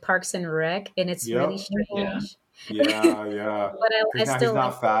like in Parks and Rec, and it's really strange. Yeah. But I Because now he's still like.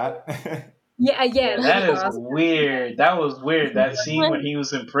 not fat. Yeah. Yeah, That's that is awesome. weird. That was weird. That scene when he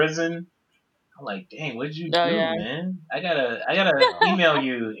was in prison. I'm like, dang, what did you do, man? I gotta email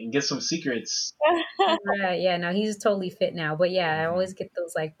you and get some secrets. Right, yeah, no, he's totally fit now. But yeah, I always get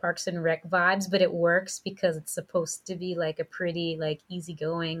those like Parks and Rec vibes, but it works because it's supposed to be like a pretty like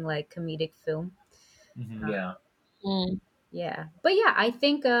easygoing like comedic film. Yeah. Yeah. But yeah, I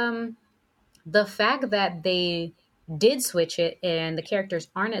think the fact that they did switch it and the characters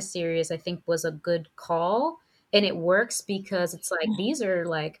aren't as serious, I think was a good call. And it works because it's like these are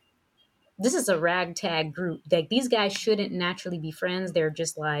like this is a ragtag group. Like these guys shouldn't naturally be friends. They're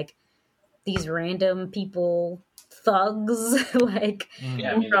just like these random people, thugs, like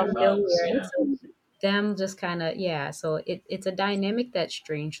Yeah, I mean, from they're thugs, nowhere. yeah. So them just kind of so it's a dynamic that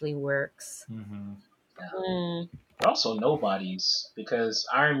strangely works. They're also nobodies because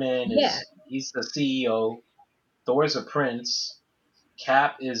Iron Man Yeah. he's the CEO, Thor's a prince,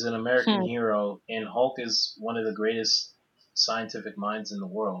 Cap is an American hero, and Hulk is one of the greatest scientific minds in the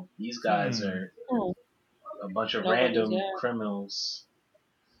world. These guys are a bunch of random criminals,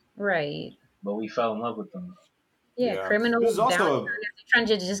 Right. but we fell in love with them. Yeah, This criminals is also trying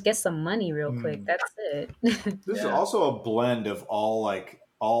to just get some money real quick. That's it. this is also a blend of all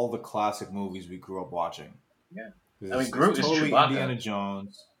the classic movies we grew up watching. Yeah. It's, I mean, Groot is totally Chewbacca. Indiana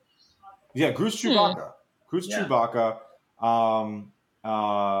Jones. Yeah, Groot's Chewbacca. Groot's Chewbacca.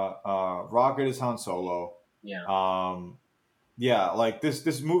 Rocket is Han Solo. Yeah. Yeah, like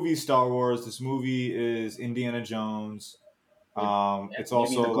this movie is Star Wars. This movie is Indiana Jones. It's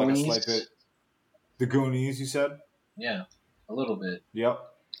also the like a Goonies. slight bit. The Goonies, you said? Yeah, a little bit. Yep.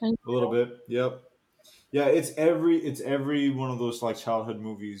 A little bit. Yep. Yeah, it's every one of those like childhood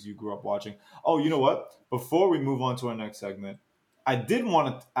movies you grew up watching. Oh, you know what? Before we move on to our next segment, I did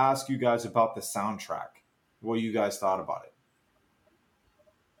want to ask you guys about the soundtrack. What you guys thought about it?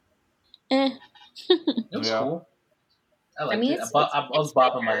 It was cool. I liked it. I was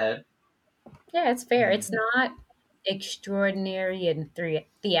bopping my head. Yeah, it's fair. It's not extraordinary and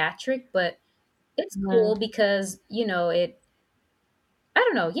theatric, but it's cool because it. I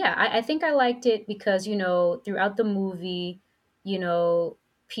don't know. Yeah, I think I liked it because throughout the movie,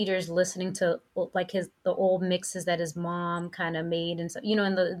 Peter's listening to like the old mixes that his mom kind of made and stuff,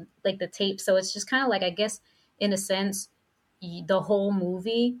 and the like the tape. So it's just kind of like I guess in a sense, the whole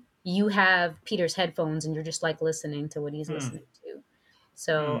movie you have Peter's headphones and you're just like listening to what he's listening to.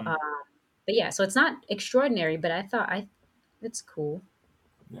 So, but yeah, so it's not extraordinary, but I thought it's cool.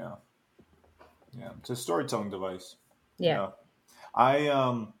 Yeah, it's a storytelling device. Yeah.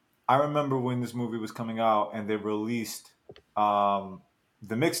 I remember when this movie was coming out and they released the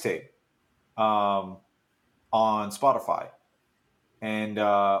mixtape on Spotify and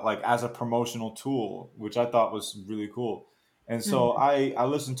like as a promotional tool, which I thought was really cool. And so I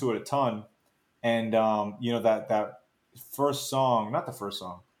listened to it a ton, and that first song, not the first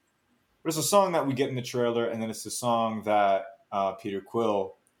song, but it's a song that we get in the trailer, and then it's the song that Peter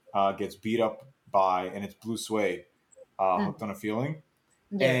Quill gets beat up by, and it's Blue Suede, Hooked on a Feeling.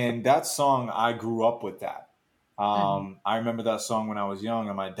 Yeah. And that song, I grew up with that. I remember that song when I was young,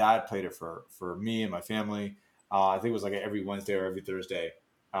 and my dad played it for me and my family. I think it was like every Wednesday or every Thursday.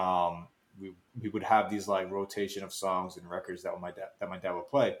 We would have these like rotation of songs and records that my dad would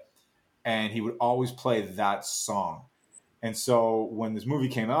play, and he would always play that song. And so when this movie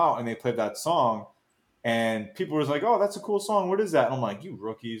came out and they played that song, and people were like, "Oh, that's a cool song. What is that?" And I'm like, "You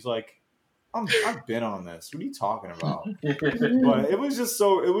rookies! Like, I've been on this. What are you talking about?" But it was just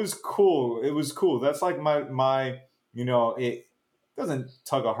it was cool. It was cool. That's like my it doesn't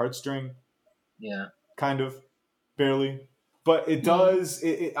tug a heartstring. Yeah. Kind of, barely, but it does.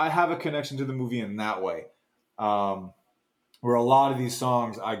 I have a connection to the movie in that way, where a lot of these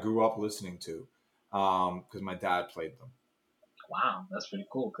songs I grew up listening to, because my dad played them. Wow, that's pretty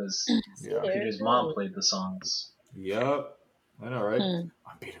cool. Because Peter's mom played the songs. Yep. I know, right? I'm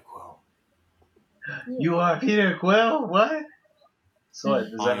Peter Quill. You are Peter Quill? What? So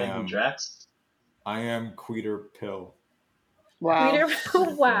what, does that make you Drax? I am Queeter Pill. Wow.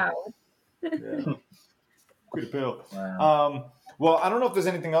 Wow. Yeah. Queeter Pill. Wow. Well, I don't know if there's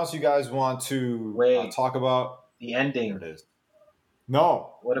anything else you guys want to talk about. The ending. There it is.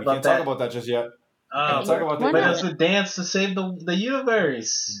 No. What we about can't that? talk about that just yet. Talk about that but yet. it's a dance to save the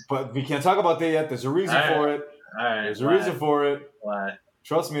universe. But we can't talk about that yet. There's a reason for it. All right. There's a reason for it. Why?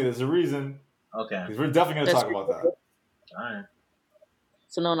 Trust me, there's a reason. Okay. Because we're definitely going to talk about that. All right.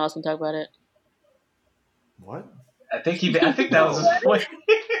 So no one else can talk about it. What? I think that was his point.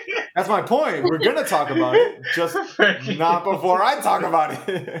 That's my point. We're going to talk about it, just not before I talk about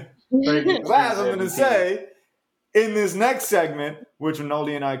it. Because I have something to say in this next segment, which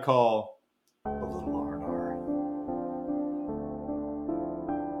Rinaldi and I call a little R&R.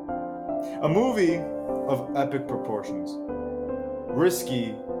 A movie of epic proportions,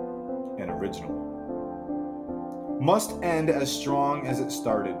 risky and original, must end as strong as it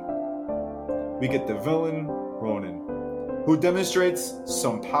started. We get the villain, Ronan, who demonstrates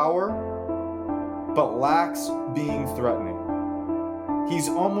some power, but lacks being threatening. He's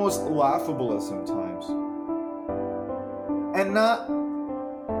almost laughable at sometimes, and not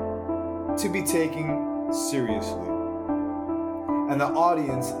to be taken seriously. And the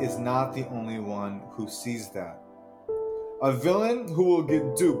audience is not the only one who sees that. A villain who will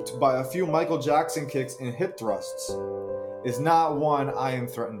get duped by a few Michael Jackson kicks and hip thrusts is not one I am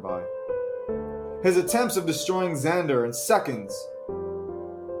threatened by. His attempts of destroying Xandar in seconds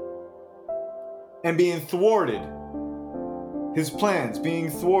and being thwarted, his plans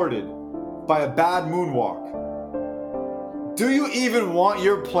being thwarted by a bad moonwalk. Do you even want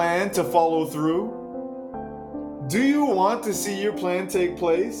your plan to follow through? Do you want to see your plan take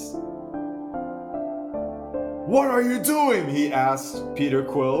place? What are you doing? He asked Peter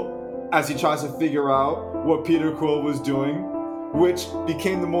Quill as he tries to figure out what Peter Quill was doing, which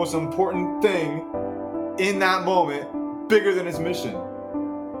became the most important thing in that moment, bigger than his mission.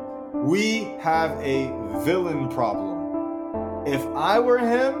 We have a villain problem. If I were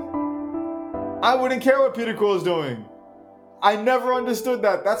him, I wouldn't care what Peter Quill is doing. I never understood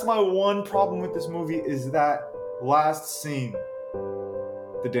that. That's my one problem with this movie, is that last scene,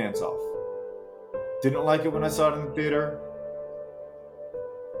 the dance-off. Didn't like it when I saw it in the theater.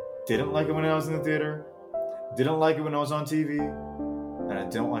 Didn't like it when I was in the theater. Didn't like it when I was on TV. And I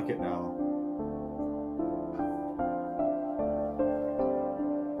don't like it now.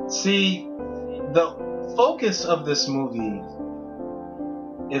 See, the focus of this movie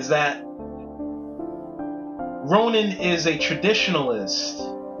is that Ronan is a traditionalist.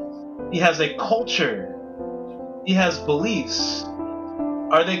 He has a culture. He has beliefs.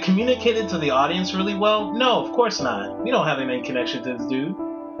 Are they communicated to the audience really well? No, of course not. We don't have any connection to this dude.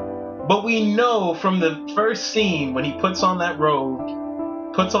 But we know from the first scene when he puts on that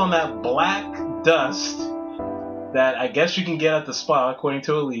robe, puts on that black dust that I guess you can get at the spa, according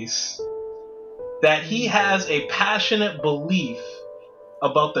to Elise, that he has a passionate belief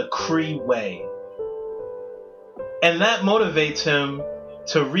about the Kree way. And that motivates him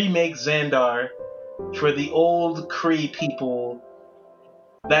to remake Xandar for the old Kree people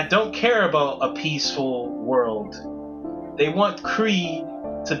that don't care about a peaceful world. They want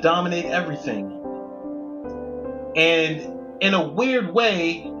Kree to dominate everything. And in a weird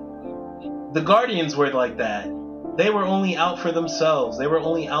way, the Guardians were like that. They were only out for themselves. They were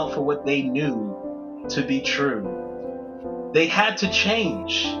only out for what they knew to be true. They had to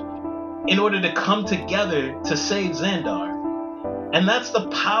change in order to come together to save Xandar. And that's the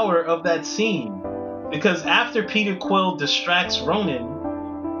power of that scene. Because after Peter Quill distracts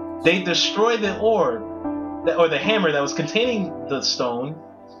Ronan, they destroy the orb, or the hammer that was containing the stone,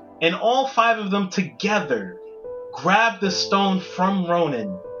 and all five of them together grab the stone from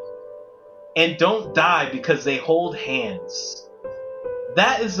Ronan and don't die because they hold hands.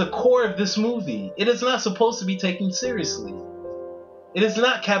 That is the core of this movie. It is not supposed to be taken seriously. It is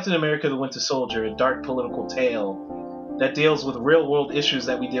not Captain America the Winter Soldier, a dark political tale that deals with real world issues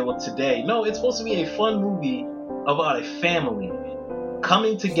that we deal with today. No, it's supposed to be a fun movie about a family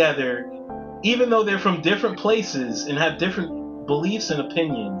coming together, even though they're from different places and have different beliefs and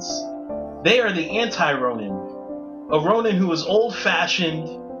opinions. They are the anti-Ronan. A Ronan who is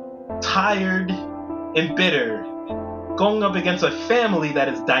old-fashioned, tired, and bitter, going up against a family that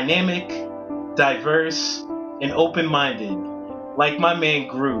is dynamic, diverse, and open-minded, like my man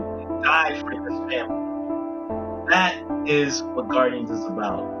Groot, who died for this family. That is what Guardians is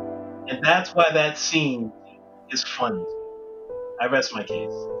about. And that's why that scene is funny. I rest my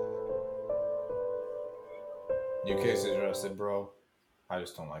case. New case arrested, bro. I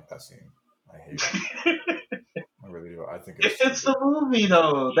just don't like that scene. I hate it. I really do. I think it's It's the stupid. movie,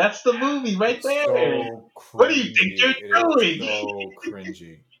 though. That's the movie right It's there. so cringy. What do you think you're doing? It is so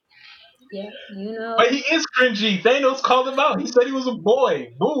cringy. Yeah, you know. But he is cringy. Thanos called him out. He said he was a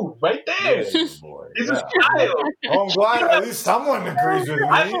boy. Boom, right there. Yeah, boy. He's Yeah. a child. Oh, I'm glad at least someone agrees with me.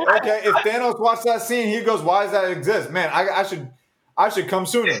 Okay, if Thanos watched that scene, he goes, "Why does that exist, man? I should come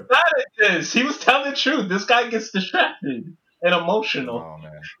sooner." It's not this. He was telling the truth. This guy gets distracted and emotional. Oh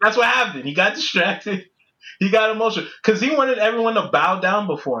man, That's what happened. He got distracted. He got emotional because he wanted everyone to bow down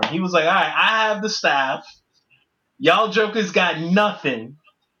before him. He was like, "All right, I have the staff. Y'all jokers got nothing.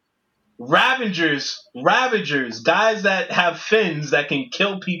 Ravagers, guys that have fins that can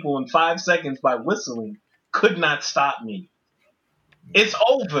kill people in 5 seconds by whistling, could not stop me. It's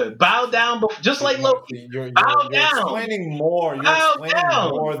over. Bow down, just like Loki. You're Bow down. explaining more. You're Bow explaining down.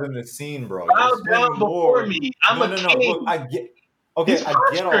 more than the scene, bro. Bow You're explaining down before me. I'm a king. Look, I get. Okay, He's I get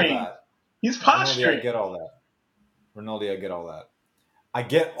all posturing. that. He's Rinaldi, posturing. I get all that. Rinaldi, I get all that. I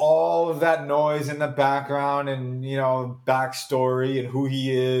get all of that noise in the background and, you know, backstory and who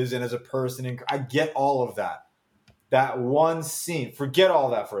he is and as a person. And I get all of that. That one scene, forget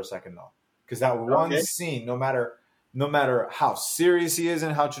all that for a second though, because that one scene, no matter how serious he is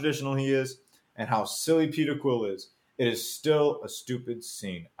and how traditional he is and how silly Peter Quill is, it is still a stupid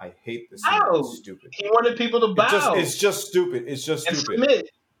scene. I hate the scene. Ow. It's stupid. He wanted people to bow. It's just stupid. It's just and stupid. submit.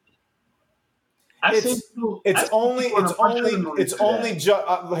 Here's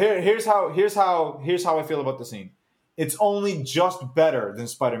how I feel about the scene. It's only just better than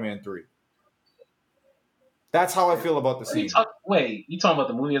Spider-Man 3. That's how I feel about the scene. You talking about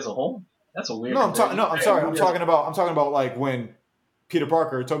the movie as a whole? That's a weird. I'm sorry. I'm talking about like when Peter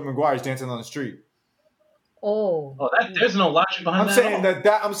Parker, Tobey Maguire is dancing on the street. There's no logic behind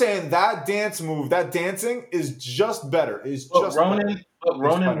that. I'm saying that dance move, that dancing is just better.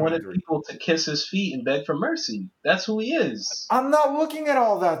 Ronan wanted people to kiss his feet and beg for mercy. That's who he is. I'm not looking at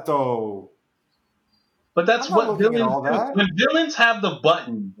all that though. But that's what villains do. When villains have the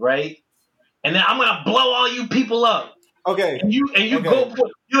button, right? And then I'm gonna blow all you people up. Okay. And you go for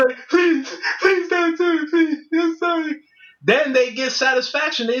it. You're like, please don't do it, please. I'm sorry. Then they get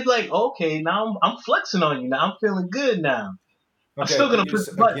satisfaction. They're like, okay, now I'm flexing on you. Now I'm feeling good now. I'm still going to push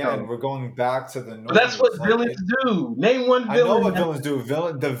the button. Again, we're going back to the normal. But that's what villains do. Name one villain. I know what villains do.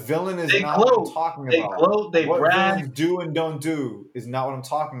 The villain is not what I'm talking about. They gloat, they what brag. Villains do and don't do is not what I'm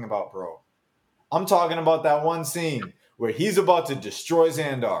talking about, bro. I'm talking about that one scene where he's about to destroy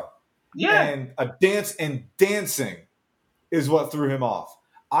Xandar. Yeah. And dancing is what threw him off.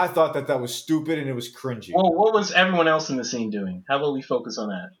 I thought that was stupid and it was cringy. Well, what was everyone else in the scene doing? How about we focus on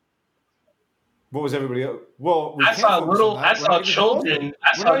that? What was everybody else? Well, I saw children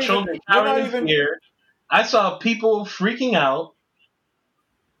counting here. I saw people freaking out.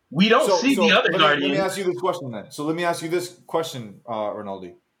 We don't see the other Guardians. Let me ask you this question then. So let me ask you this question,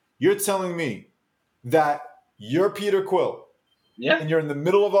 Rinaldi. You're telling me that you're Peter Quill. Yeah. And you're in the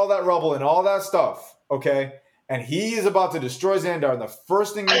middle of all that rubble and all that stuff, okay? And he is about to destroy Xandar, and the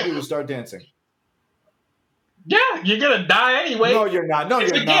first thing you do is start dancing. Yeah, you're gonna die anyway. No, you're not. No,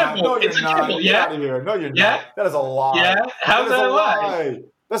 it's you're not. No, you're not. Gamble, Get out of here. No, you're not. That is a lie. Yeah, how's that a lie?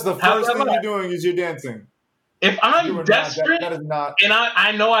 That's the first thing you're doing is you're dancing. If I'm desperate that is not. And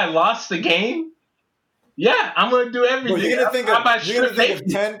I know I lost the game, yeah, I'm gonna do everything. Bro, you're gonna think of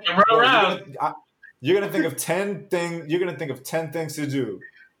 10. And run around. You're gonna think of 10 things. You're gonna think of 10 things to do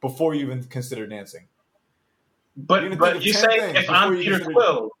before you even consider dancing. But you say if I'm Peter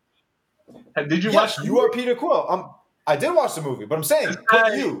Quill, did you watch? You are Peter Quill. I did watch the movie, but I'm saying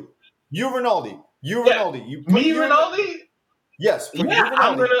you Rinaldi, Rinaldi, Rinaldi. Yes, I'm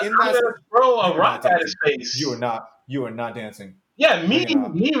gonna throw a rock at his face. You are not dancing. Yeah, me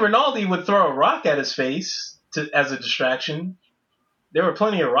Rinaldi would throw a rock at his face as a distraction. There were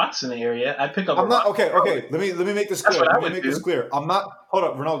plenty of rocks in the area. I'd pick up. I'm not okay. Let me make this clear. This clear. I'm not. Hold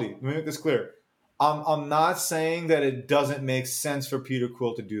up, Rinaldi. Let me make this clear. I'm not saying that it doesn't make sense for Peter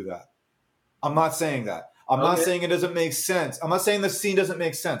Quill to do that. I'm not saying that. I'm not saying it doesn't make sense. I'm not saying the scene doesn't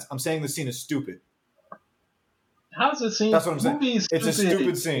make sense. I'm saying the scene is stupid. How's the scene? That's what I'm saying. It's a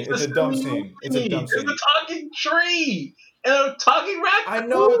stupid scene. It's a dumb scene. It's a dumb scene. There's a talking tree and a talking raccoon. I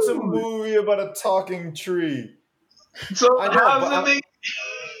know it's a movie about a talking tree. So how does it make?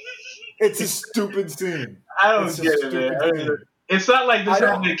 It's a stupid scene. I don't get it, man. It's not like this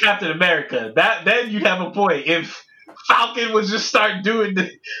happened in Captain America. Then you have a point. If Falcon would just start doing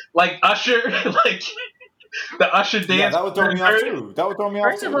like Usher, like the Usher dance. Yeah, that would throw me off too.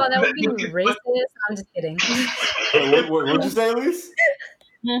 First of all, that would be racist. I'm just kidding. What'd you say, Elise?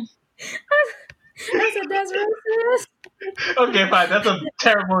 I said that's racist. Okay, fine. That's a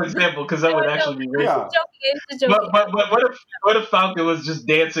terrible example because that would actually be racist. Yeah. Just joking. But what if Falcon was just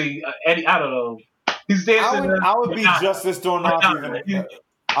dancing? Eddie, I don't know. He's dancing. I would be just as thrown off Madonna. even.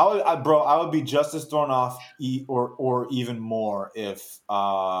 I would be just as thrown off, or even more if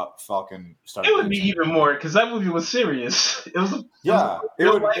Falcon started. It would be dancing. even more because that movie was serious. It was.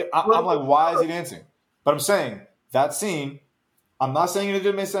 I'm like, why is he dancing? But I'm saying that scene. I'm not saying it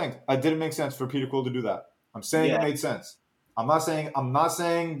didn't make sense. It didn't make sense for Peter Quill to do that. I'm saying it made sense. I'm not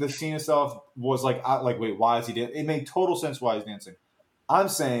saying the scene itself was like wait, why is he dancing? It made total sense why he's dancing. I'm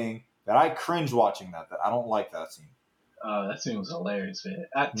saying that I cringe watching that I don't like that scene. That scene was hilarious, man.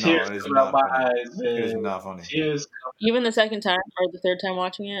 No, Tears it is coming out not my funny. eyes, man. It is not funny. Tears. Even the second time or the third time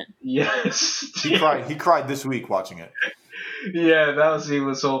watching it? Yes. He cried. He cried this week watching it. Yeah, that scene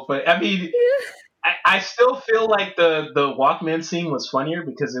was so funny. I mean, I still feel like the Walkman scene was funnier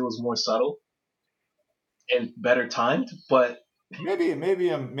because it was more subtle and better timed. But Maybe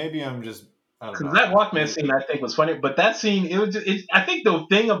I'm just. I don't because know. that Walkman scene I think was funnier, but that scene I think the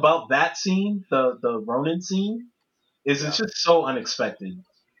thing about that scene, the Ronin scene, is it's just so unexpected.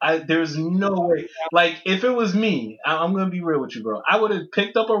 There's no way. Like if it was me, I'm gonna be real with you, bro. I would have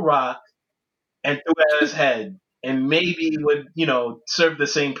picked up a rock and threw it at his head, and maybe it would serve the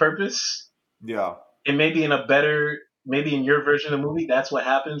same purpose. Yeah. And maybe maybe in your version of the movie, that's what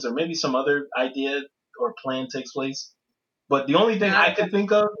happens, or maybe some other idea or plan takes place. But the only thing I could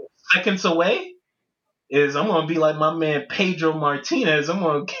think of seconds away is I'm gonna be like my man Pedro Martinez. I'm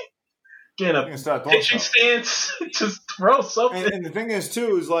gonna get a pitching stance, just throw something. And the thing is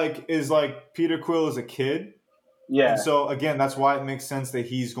too is like Peter Quill is a kid. Yeah. And so again, that's why it makes sense that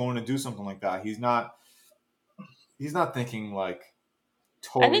he's going to do something like that. He's not thinking like.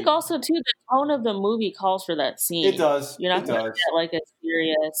 Totally. I think also too the tone of the movie calls for that scene. It does. You're not going to get like a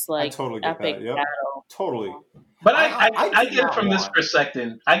serious, like epic battle. Totally. But I get it from this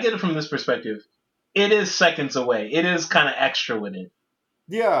perspective. It is seconds away. It is kind of extra with it.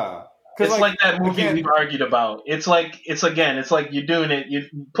 Yeah. It's like that movie we've argued about. It's like you're doing it. You're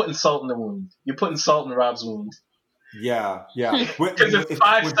putting salt in the wound. You're putting salt in Rob's wound. Yeah. Because it's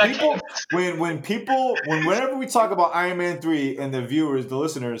 5 seconds. Whenever we talk about Iron Man 3 and the viewers, the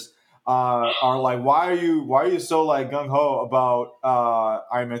listeners are like, why are you so like gung ho about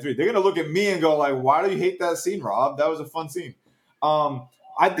Iron Man 3? They're gonna look at me and go like, why do you hate that scene, Rob? That was a fun scene.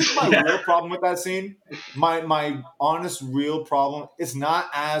 I think my real problem with that scene, my honest real problem, it's not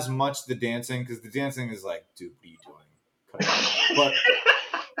as much the dancing, because the dancing is like, dude, what are you doing?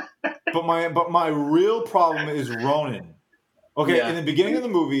 But my real problem is Ronin. Okay, in the beginning of the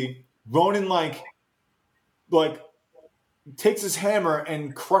movie, Ronin like takes his hammer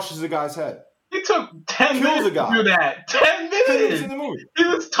and crushes the guy's head. It took 10 minutes to do that. 10 minutes. In the movie. He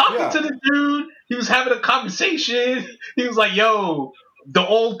was talking to the dude. He was having a conversation. He was like, "Yo, the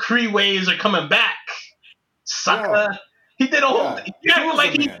old Kree ways are coming back, sucker." Yeah. He did a whole thing. He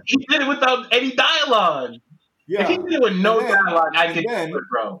did it without any dialogue. Yeah. If he did it with no dialogue, I could do it,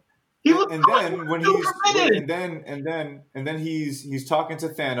 bro. And then he's talking to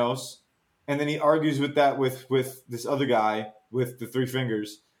Thanos, and then he argues with this other guy with the 3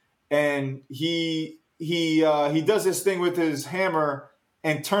 fingers, and he does this thing with his hammer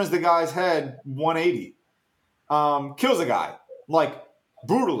and turns the guy's head 180, kills a guy like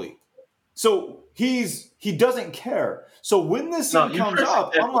brutally. So he doesn't care. So when this scene comes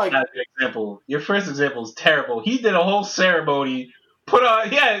up, I'm like, your first example is terrible. He did a whole ceremony.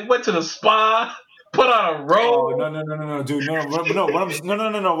 Went to the spa, put on a robe. Oh, no, dude, no. What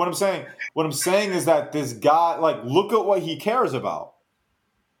I'm saying is that this guy, like, look at what he cares about.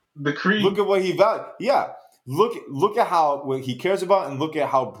 The Kree. Look at what he values. Yeah, look at what he cares about, and look at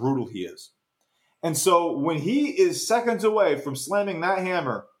how brutal he is. And so when he is seconds away from slamming that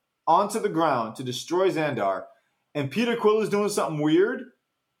hammer onto the ground to destroy Xandar, and Peter Quill is doing something weird,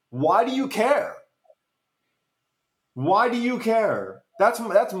 why do you care? Why do you care? That's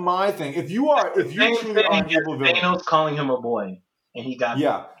my thing. If you truly are an evil villain, Thanos calling him a boy, and he got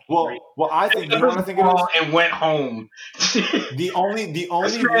Well, I think and went home. the only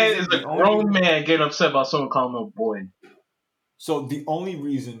is a grown man getting upset about someone calling him a boy. So the only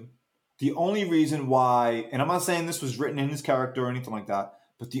reason why, and I'm not saying this was written in his character or anything like that,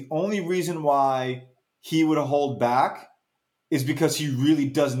 but the only reason why he would hold back is because he really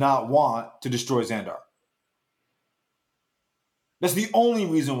does not want to destroy Xandar. That's the only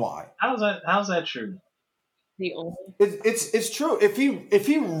reason why. How's that true? The only it's true. If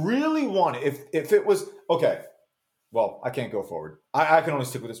he really wanted, if it was okay, well, I can't go forward. I can only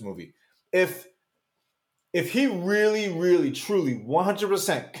stick with this movie. If if he really, really, truly,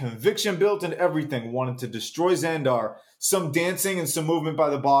 100% conviction built and everything wanted to destroy Xandar, some dancing and some movement by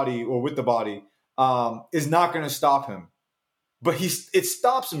the body or with the body is not going to stop him. But it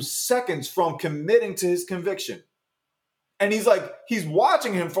stops him seconds from committing to his conviction. And he's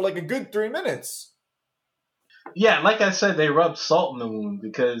watching him for like a good 3 minutes. Yeah, like I said, they rubbed salt in the wound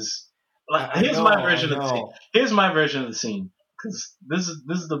because here's my version of the scene. Here's my version of the scene because this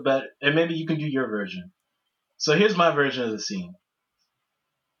is the bet, and maybe you can do your version. So here's my version of the scene.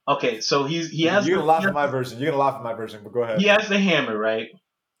 Okay, so he has. You're gonna laugh at my version. You're gonna laugh at my version, but go ahead. He has the hammer, right?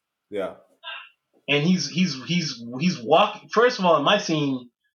 Yeah. And he's walking. First of all, in my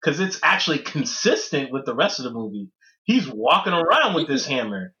scene, because it's actually consistent with the rest of the movie, he's walking around with this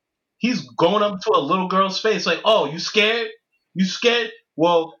hammer. He's going up to a little girl's face like, "Oh, you scared? You scared?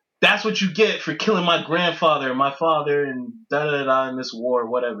 Well, that's what you get for killing my grandfather, my father, and da da da in this war,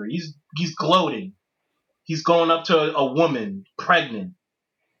 whatever." He's gloating. He's going up to a woman, pregnant.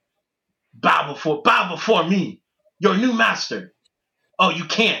 Bow before me, your new master. Oh, you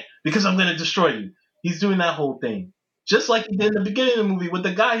can't because I'm gonna destroy you. He's doing that whole thing, just like he did in the beginning of the movie with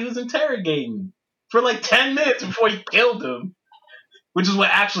the guy he was interrogating for like 10 minutes before he killed him. Which is what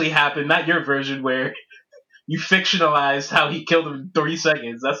actually happened, not your version where you fictionalized how he killed him in 3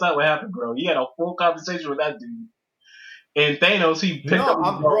 seconds. That's not what happened, bro. He had a full conversation with that dude. And Thanos, he picked up.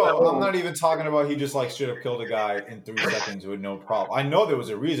 I'm not even talking about he just like straight up killed a guy in 3 seconds with no problem. I know there was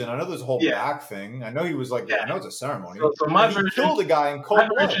a reason. I know there's a whole back thing. I know he was like, I know it's a ceremony. So my version, he killed a guy in cold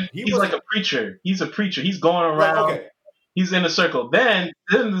blood. He's like a preacher. He's a preacher. He's going around. Okay. He's in a circle. Then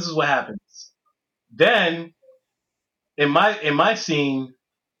this is what happens. Then in my scene,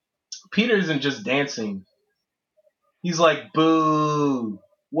 Peter isn't just dancing. He's like, boo,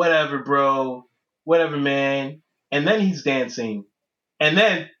 whatever, bro, whatever, man. And then he's dancing. And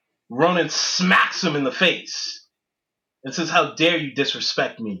then Ronan smacks him in the face and says, how dare you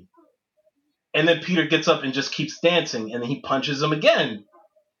disrespect me? And then Peter gets up and just keeps dancing. And then he punches him again.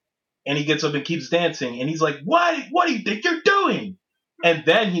 And he gets up and keeps dancing. And he's like, what do you think you're doing? And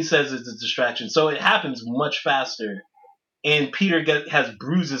then he says it's a distraction. So it happens much faster. And Peter has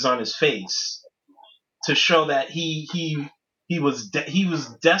bruises on his face to show that he was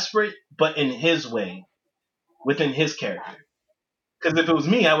desperate, but in his way, within his character. Because if it was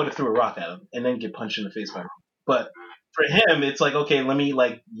me, I would have threw a rock at him and then get punched in the face by him. But for him, it's like, okay, let me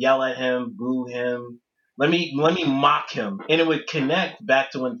like yell at him, boo him, let me mock him, and it would connect back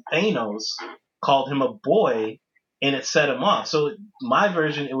to when Thanos called him a boy, and it set him off. So my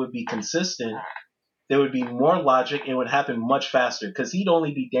version, it would be consistent. There would be more logic. It would happen much faster because he'd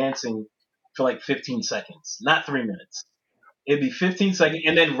only be dancing for like 15 seconds, not 3 minutes. It'd be 15 seconds.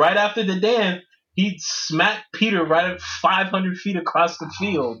 And then right after the dance, he'd smack Peter right at 500 feet across the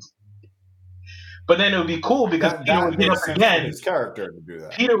field. But then it would be cool because Peter would get up again. His character to do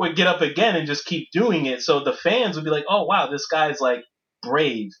that. Peter would get up again and just keep doing it. So the fans would be like, oh, wow, this guy's like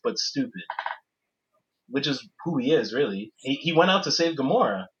brave but stupid. Which is who he is, really. He went out to save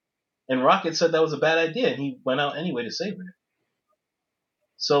Gamora. And Rocket said that was a bad idea, and he went out anyway to save her.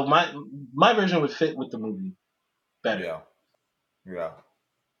 So my version would fit with the movie better. Yeah.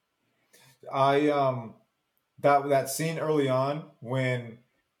 I that scene early on when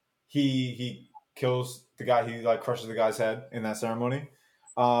he kills the guy, he like crushes the guy's head in that ceremony.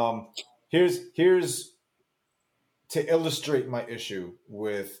 Here's to illustrate my issue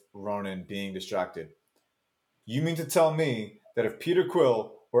with Ronan being distracted. You mean to tell me that if Peter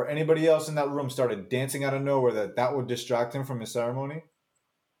Quill or anybody else in that room started dancing out of nowhere, that would distract him from his ceremony?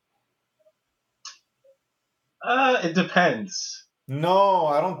 It depends. No,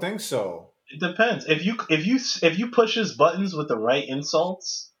 I don't think so. It depends. If you push his buttons with the right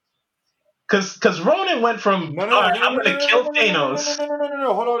insults, because Ronan went from I'm gonna kill Thanos.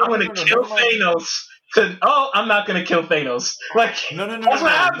 No, hold on. I'm gonna kill Thanos. To I'm not gonna kill Thanos. Like no.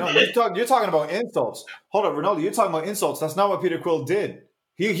 You're talking about insults. Hold on, Ronaldo. You're talking about insults. That's not what Peter Quill did.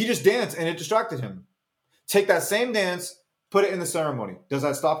 He just danced and it distracted him. Take that same dance, put it in the ceremony. Does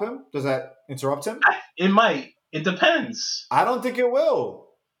that stop him? Does that interrupt him? It might. It depends. I don't think it will.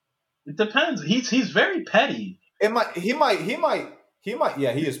 It depends. He's very petty. It might. He might.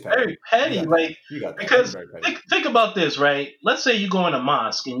 Yeah, he is petty. Very petty. You got that. Because think about this, right? Let's say you go in a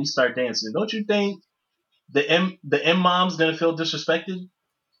mosque and you start dancing. Don't you think the imam's gonna feel disrespected?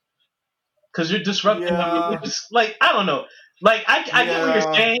 Because you're disrupting them. Like, I don't know. Like, I get what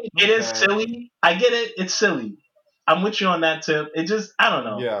you're saying. It is silly. I get it. It's silly. I'm with you on that tip. It just, I don't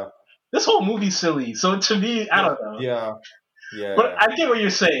know. Yeah. This whole movie's silly. So to me, I don't know. Yeah. But I get what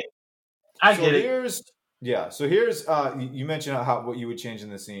you're saying. I get it. So here's you mentioned what you would change in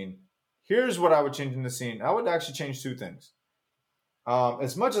the scene. Here's what I would change in the scene. I would actually change two things.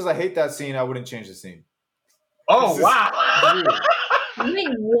 As much as I hate that scene, I wouldn't change the scene. Oh, wow. Wait,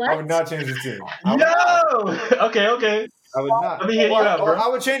 what? I would not change the scene. No! Okay. I would not. Let me hear you out, bro. I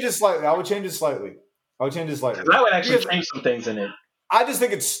would change it slightly. I would change it slightly. Because I would actually change some things in it. I just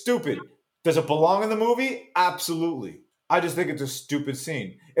think it's stupid. Does it belong in the movie? Absolutely. I just think it's a stupid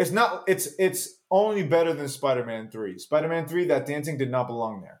scene. It's not. It's only better than Spider-Man 3. Spider-Man 3, that dancing did not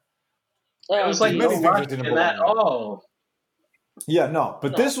belong there. It was like many no things that rush didn't in belong that. there. Oh, Yeah, no.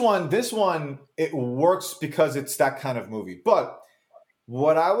 But No. this one, it works because it's that kind of movie. But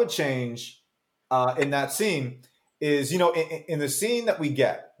what I would change in that scene is, in the scene that we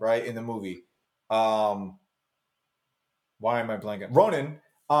get, right, in the movie, why am I blanking? Ronan,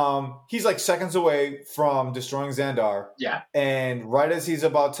 he's like seconds away from destroying Xandar. yeah. And right as he's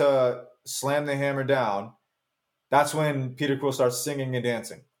about to slam the hammer down, that's when Peter Quill starts singing and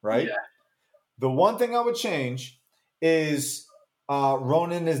dancing, right? Yeah. The one thing I would change is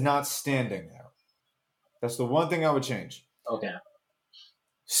Ronan is not standing there. That's the one thing I would change. Okay.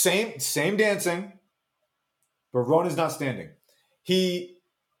 Same dancing, but Ronan's not standing.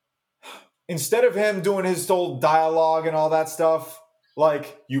 Instead of him doing his whole dialogue and all that stuff,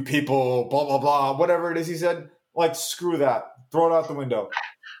 like, you people, blah, blah, blah, whatever it is he said, like, screw that. Throw it out the window.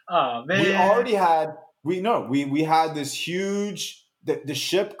 Oh man. We already had, we had this huge, the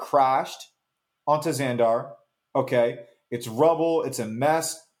ship crashed onto Xandar. Okay. It's rubble. It's a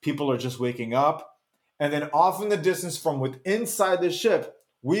mess. People are just waking up. And then off in the distance from inside the ship,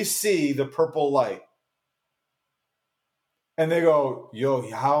 we see the purple light. And they go, yo,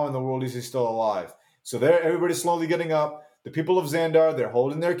 how in the world is he still alive? So everybody's slowly getting up. The people of Xandar, they're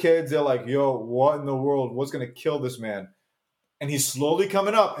holding their kids. They're like, yo, what in the world? What's going to kill this man? And he's slowly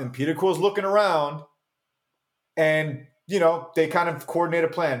coming up. And Peter Quill's looking around. And, they kind of coordinate a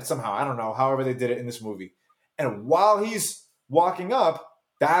plan somehow. I don't know, however they did it in this movie. And while he's walking up,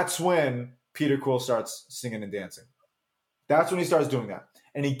 that's when Peter Quill starts singing and dancing. That's when he starts doing that.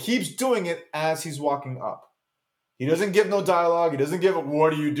 And he keeps doing it as he's walking up. He doesn't give no dialogue. He doesn't give,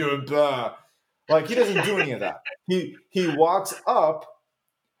 what are you doing? Blah. Like, he doesn't do any of that. He walks up,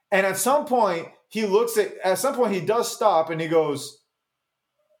 and at some point, he does stop, and he goes,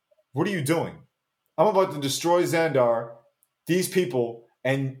 what are you doing? I'm about to destroy Xandar, these people,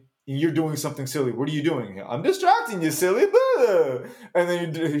 and you're doing something silly. What are you doing? I'm distracting you, silly. Blah. And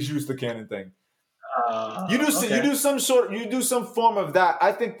then he shoots the cannon thing. You do some form of that.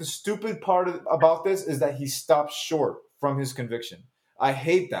 I think the stupid part about this is that he stops short from his conviction. I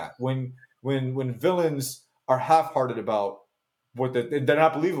hate that when villains are half-hearted about what they're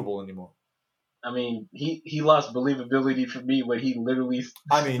not believable anymore. I mean, he lost believability for me when he literally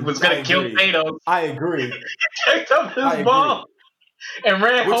was going to kill agree. Thanos. I agree. He picked up his ball and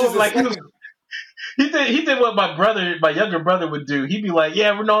ran home like he was. He did what my younger brother would do. He'd be like,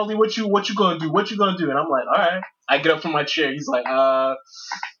 "Yeah, Ronaldo, what you gonna do? What you gonna do?" And I'm like, "All right." I get up from my chair. He's like, I'm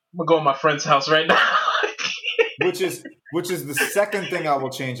gonna go to my friend's house right now. which is the second thing I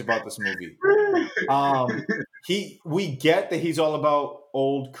will change about this movie. We get that he's all about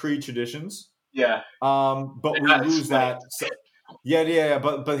old Kree traditions. Yeah. But we lose that. So, yeah.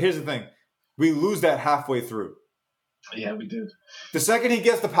 But here's the thing: we lose that halfway through. Yeah, we do. The second he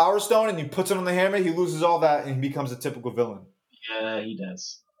gets the Power Stone and he puts it on the hammer, he loses all that and he becomes a typical villain. Yeah, he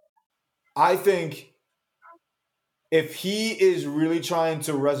does. I think if he is really trying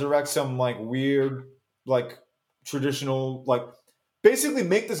to resurrect some like weird, like traditional, like basically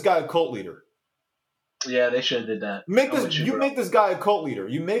make this guy a cult leader. Yeah, they should have did that. Make this guy a cult leader.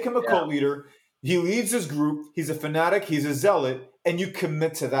 You make him a cult leader. He leads his group. He's a fanatic. He's a zealot, and you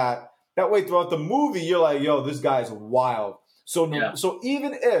commit to that. That way, throughout the movie, you're like, yo, this guy's wild. So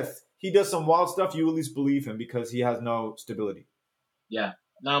even if he does some wild stuff, you at least believe him because he has no stability. Yeah.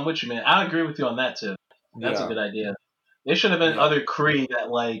 No, I'm with you, man. I agree with you on that, too. That's a good idea. There should have been other Kree that,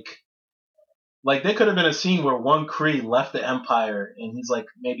 like, there could have been a scene where one Kree left the Empire and he's, like,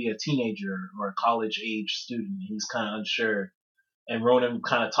 maybe a teenager or a college-age student. He's kind of unsure. And Ronan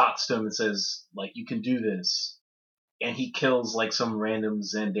kind of talks to him and says, like, you can do this. And he kills like some random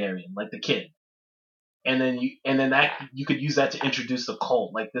Xandarian, like the kid. And then you could use that to introduce the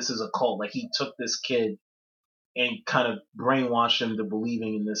cult. Like, this is a cult. Like, he took this kid and kind of brainwashed him to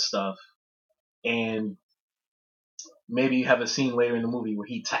believing in this stuff. And maybe you have a scene later in the movie where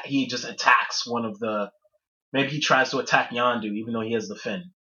he just attacks maybe he tries to attack Yondu even though he has the fin.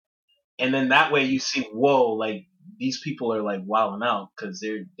 And then that way you see, whoa, like these people are like wilding out because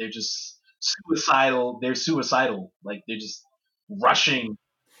they're just suicidal. They're suicidal. Like, they're just rushing.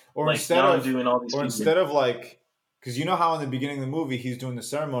 Or like instead of doing all these or instead of like Because you know how in the beginning of the movie he's doing the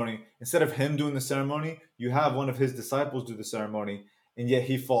ceremony. Instead of him doing the ceremony, you have one of his disciples do the ceremony, and yet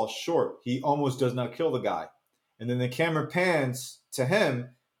he falls short. He almost does not kill the guy. And then the camera pans to him,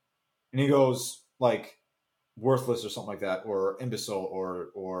 and he goes like worthless or something like that, or imbecile,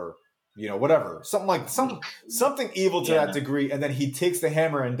 or whatever, something evil to that degree. And then he takes the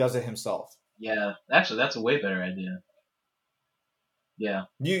hammer and does it himself. Yeah, actually, that's a way better idea. Yeah,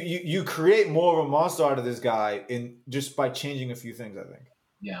 you create more of a monster out of this guy just by changing a few things, I think.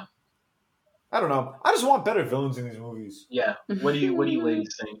 Yeah. I don't know. I just want better villains in these movies. Yeah. What do you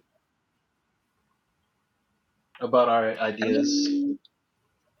ladies think about our ideas?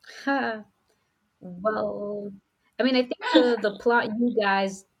 Well, I mean, I think the plot you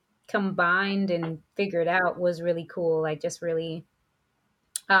guys combined and figured out was really cool. Like, just really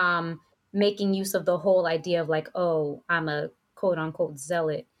making use of the whole idea of like, oh, I'm a quote unquote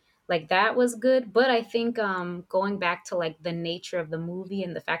zealot. Like, that was good. But I think going back to like the nature of the movie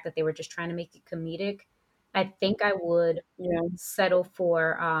and the fact that they were just trying to make it comedic, I think I would settle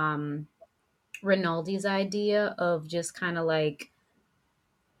for Rinaldi's idea of just kind of like,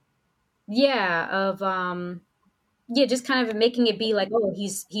 just kind of making it be like, oh,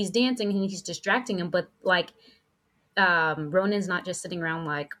 he's dancing and he's distracting him, but like Ronan's not just sitting around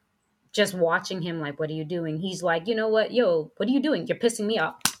like just watching him like, what are you doing? He's like, you know what, what are you doing? You're pissing me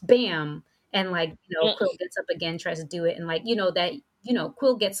off. Bam. And like, Quill gets up again, tries to do it, and like,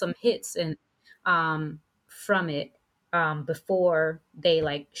 Quill gets some hits and from it before they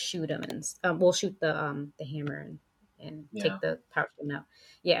like shoot him and we'll shoot the hammer and take the power stone out.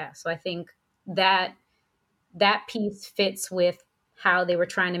 Yeah, so I think that piece fits with how they were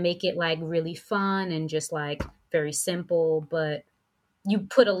trying to make it like really fun and just like very simple, but you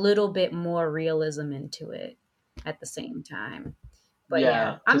put a little bit more realism into it at the same time. But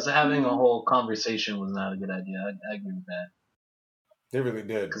because having a whole conversation was not a good idea. I agree with that. They really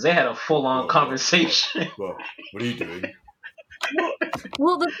did. Because they had a full-on conversation. Well, what are you doing?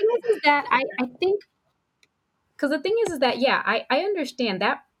 Well, the thing is that I think... Because the thing is that, I understand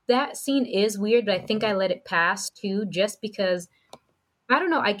that scene is weird, but I think I let it pass too, just because, I don't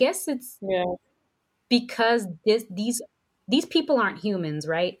know, I guess it's because these people aren't humans,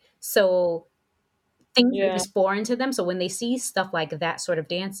 right? So things are just foreign to them. So when they see stuff like that sort of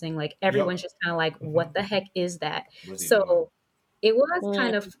dancing, like everyone's just kind of like, what the heck is that? So it was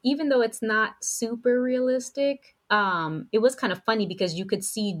kind of, even though it's not super realistic, it was kind of funny because you could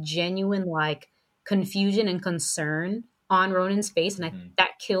see genuine like confusion and concern on Ronan's face, and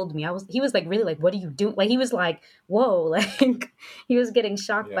that killed me. He was like, really, like, what are you doing? Like, he was like, whoa, like he was getting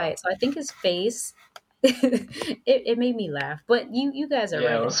shocked by it. So I think his face, it made me laugh. But you guys are right.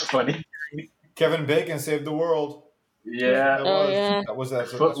 Yeah, it was funny. Kevin Bacon saved the world. Yeah, that's what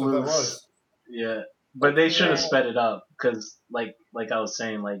that was. Yeah, but they should have sped it up because, like I was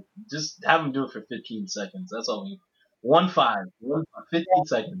saying, like just have him do it for 15 seconds. That's all we. 15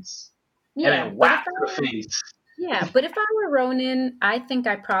 seconds. Yeah, and then whack to the face. Yeah, but if I were Ronan, I think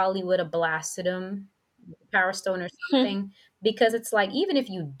I probably would have blasted him with a Power Stone or something. Because it's like, even if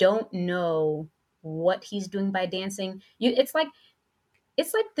you don't know what he's doing by dancing, it's like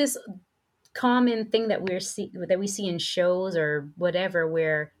this common thing that we see in shows or whatever,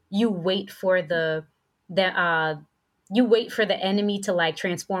 where you wait for the enemy to like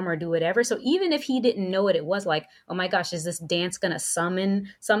transform or do whatever. So even if he didn't know what it was, like, oh my gosh, is this dance gonna summon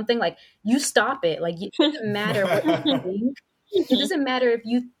something? Like, you stop it. Like, it doesn't matter what you think. It doesn't matter if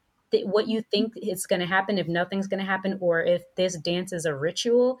what you think is gonna happen, if nothing's gonna happen, or if this dance is a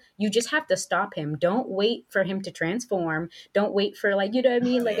ritual. You just have to stop him. Don't wait for him to transform. Don't wait for, like, you know what I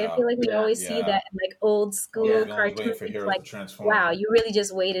mean? Like, I feel like we always see that in like old school cartoons. It's like, wow, you really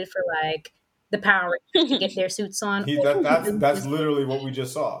just waited for like the Power to get their suits on. That's literally what we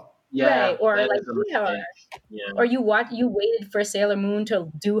just saw. Yeah, right. Or like, or you waited for Sailor Moon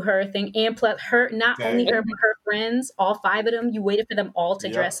to do her thing, and plus only her, but her friends, all 5 of them. You waited for them all to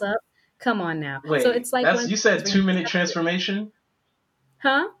dress up. Come on now. Wait, so it's like, you said 2-minute transformation?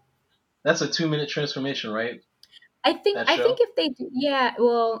 Huh? That's a 2-minute transformation, right? I think if they do,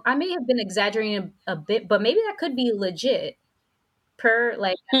 well, I may have been exaggerating a bit, but maybe that could be legit.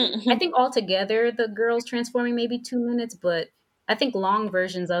 I think altogether the girls transforming maybe 2 minutes, but I think long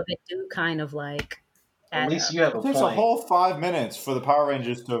versions of it do kind of like. At least you have a point. It takes a whole 5 minutes for the Power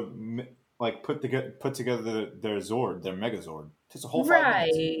Rangers to like put together their Zord, their Megazord. It takes a whole 5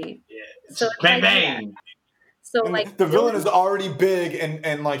 minutes. Yeah. So bang bang. So and like the villain is already big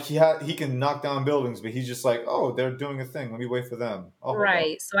and like he can knock down buildings, but he's just like, oh, they're doing a thing. Let me wait for them.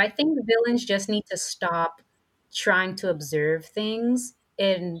 Right. So I think the villains just need to stop trying to observe things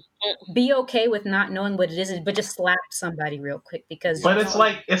and be okay with not knowing what it is, but just slap somebody real quick because. But it's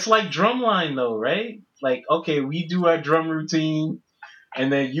like drumline though, right? Like, okay, we do our drum routine,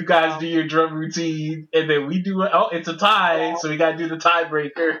 and then you guys do your drum routine, and then we do it. Oh, it's a tie, so we gotta do the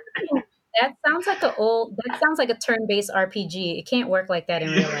tiebreaker. That sounds like a turn-based RPG. It can't work like that in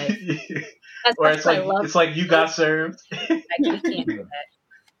real life. Or it's like you got served. Like, we can't do that.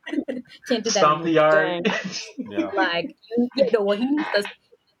 Can't do that. Stomp the yard. Like, what he needs to.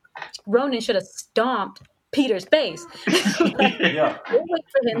 Ronan should have stomped Peter's face. Yeah. We'll wait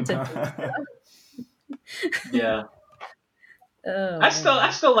for him to. Yeah. Oh, I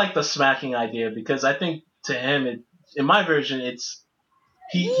still like the smacking idea because I think to him, in my version, it's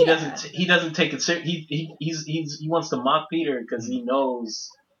he doesn't take it serious. He wants to mock Peter because he knows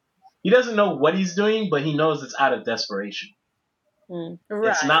he doesn't know what he's doing, but he knows it's out of desperation. right.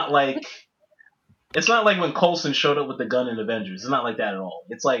 It's not like when Coulson showed up with the gun in Avengers. It's not like that at all.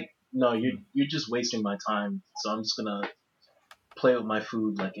 It's like, no, you're just wasting my time, so I'm just gonna play with my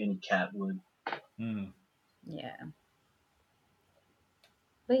food like any cat would. Yeah.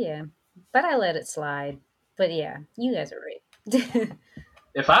 But I let it slide. But yeah, you guys are right.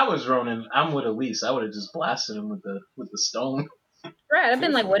 If I was Ronan, I'm with Elise. I would have just blasted him with the stone. Right, I've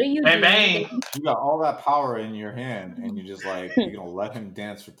been like, what are you Bang, doing? bang. You got all that power in your hand, and you just like you're gonna let him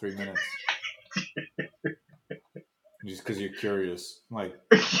dance for 3 minutes, just because you're curious. Like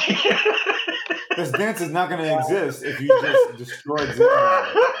this dance is not gonna exist if you just destroyed Zimmer.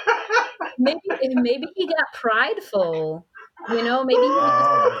 Maybe he got prideful. You know, maybe.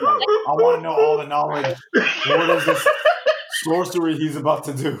 I want to know all the knowledge. What is this sorcery he's about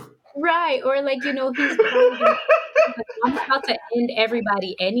to do? Right, or like, you know, I'm about to end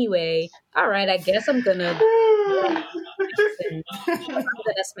everybody anyway. All right, I guess I'm gonna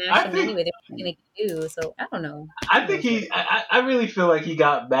smash him anyway. They're gonna do so. I don't know. I think I really feel like he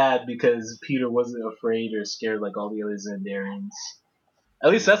got mad because Peter wasn't afraid or scared like all the other Xandarians. At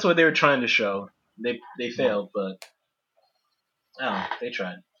least that's what they were trying to show. They failed, but I don't know. They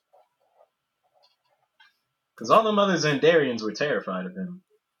tried. Because all them other Xandarians were terrified of him.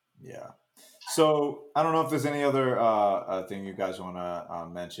 Yeah. So I don't know if there's any other thing you guys want to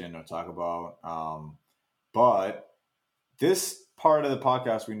mention or talk about, but this part of the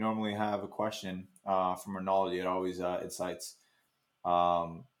podcast we normally have a question from Rinaldi. It always incites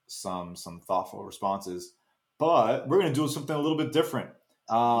some thoughtful responses, but we're going to do something a little bit different.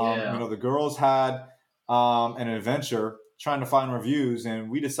 You know, the girls had an adventure trying to find reviews, and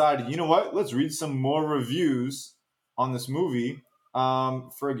we decided, you know what? Let's read some more reviews on this movie.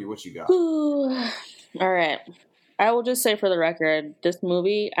 Fergie, what you got? All right. I will just say for the record, this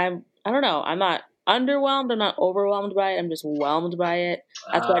movie, I don't know. I'm not underwhelmed. I'm not overwhelmed by it. I'm just whelmed by it.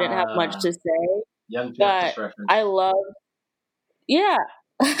 That's why I didn't have much to say. Young Justice reference. I love. Yeah.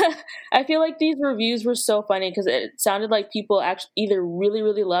 I feel like these reviews were so funny because it sounded like people actually either really,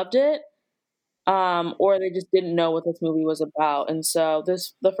 really loved it, or they just didn't know what this movie was about. And so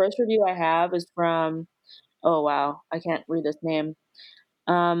the first review I have is from, oh wow, I can't read this name.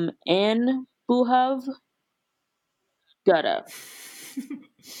 Anne Buhav Gutta.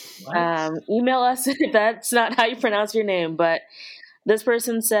 Email us if that's not how you pronounce your name, but this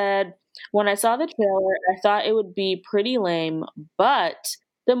person said, when I saw the trailer, I thought it would be pretty lame, but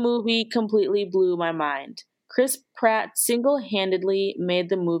the movie completely blew my mind. Chris Pratt single-handedly made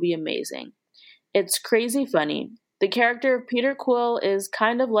the movie amazing. It's crazy funny. The character of Peter Quill is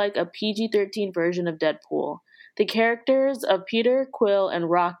kind of like a PG-13 version of Deadpool. The characters of Peter, Quill, and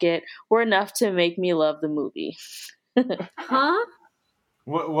Rocket were enough to make me love the movie. Huh?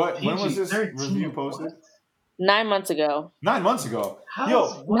 What? When was this review posted? 9 months ago. 9 months ago.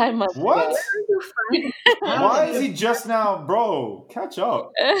 Yo, 9 months what? ago. Why is he just now, bro? Catch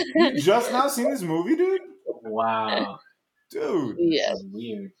up. You just now seen this movie, dude? Wow, dude. Yeah. This is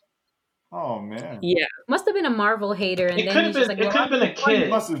weird. Oh man. Yeah. Must have been a Marvel hater, and It then could he's have just been. like, It could have been a It kid.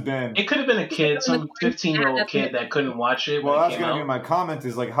 must have been. It could have been a kid, some 15-year-old kid that couldn't watch it when Well, it that's came gonna be out. my comment.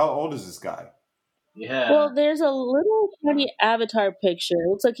 Is like, how old is this guy? Yeah. Well, there's a little tiny avatar picture. It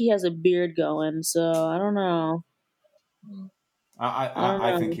looks like he has a beard going, so I don't know.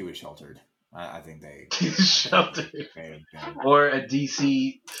 I think he was sheltered. I think they Sheltered. Or a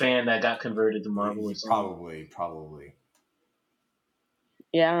DC fan that got converted to Marvel or something. Probably.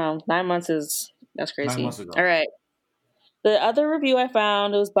 Yeah, I don't know. 9 months that's crazy. 9 months ago. All right. The other review I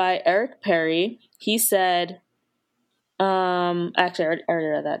found was by Eric Perry. He said, actually, I already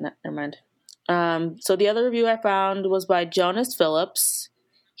read that. Never mind. So the other review I found was by Jonas Phillips.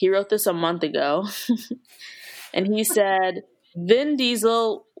 He wrote this a month ago. And he said, Vin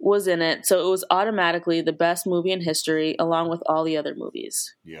Diesel was in it, so it was automatically the best movie in history, along with all the other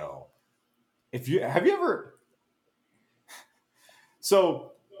movies. Yo, have you ever?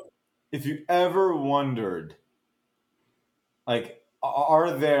 So, if you ever wondered, like,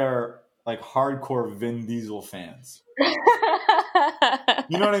 are there like hardcore Vin Diesel fans?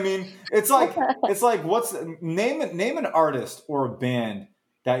 You know what I mean? It's like name an artist or a band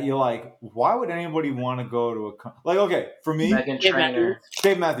that you're like, why would anybody want to go to okay, for me, Meghan Trainor.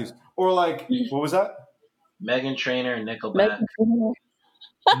 Dave Matthews. Or like, what was that? Meghan Trainor and Nickelback.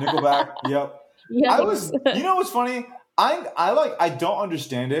 Nickelback, yep. Yes. You know what's funny? I don't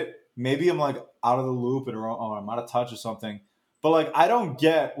understand it. Maybe I'm like out of the loop or I'm out of touch or something. But like, I don't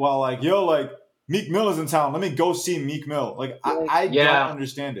get, like Meek Mill is in town. Let me go see Meek Mill. Like, I don't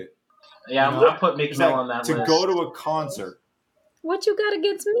understand it. Yeah, you know? I'll put Meek Mill on that list. To go to a concert. What you got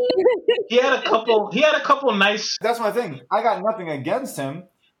against me? He had a couple nice. That's my thing. I got nothing against him.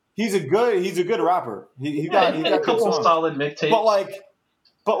 He's a good rapper. He got a couple solid mixtapes. But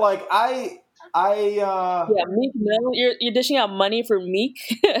Meek Mill. You're dishing out money for Meek.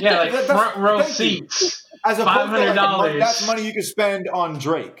 Yeah, like front row seats. As $500. That's money you can spend on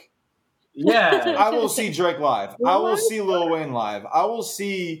Drake. Yeah, I will see Drake live. I will see Lil Wayne live. I will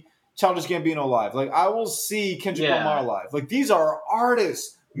see Childish Gambino live. Like, I will see Kendrick Lamar live. Like, these are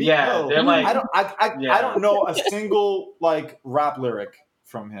artists. They're like, I don't know a single like rap lyric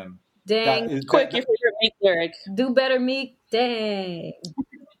from him. Dang, your favorite Meek lyric. Do better, Meek. Dang.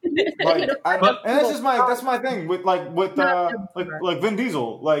 Like, and that's my thing with Vin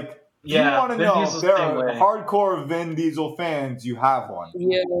Diesel. Like, you want to know if there are hardcore Vin Diesel fans, you have one.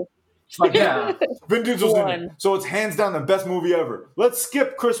 Yeah. Like, Vin Diesel's in it. So it's hands down the best movie ever. Let's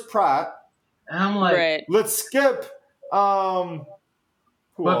skip Chris Pratt. And I'm like, let's skip but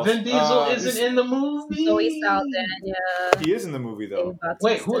Vin Diesel isn't in the movie. Zoe Saldana. He is in the movie though.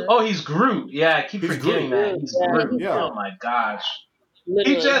 Wait, who? Oh, he's Groot. Yeah, I keep forgetting that. He's Groot. Yeah. Oh my gosh.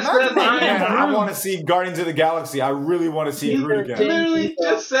 Literally. He just says, I want to see Guardians of the Galaxy. I really want to see Groot again. He literally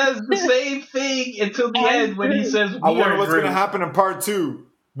just says the same thing until the end when he says, I wonder what's going to happen in part 2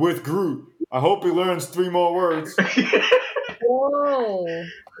 with Groot. I hope he learns 3 more words. Whoa.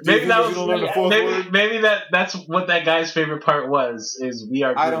 Maybe that's what that guy's favorite part was, is we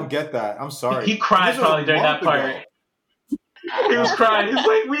are Groot. I don't get that. I'm sorry. He cried probably during that part. He was crying. He's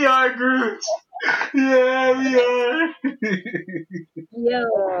like, we are Groot. Yeah, we are. Yo,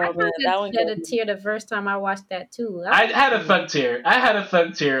 I shed a tear the first time I watched that too. I had a thug tear.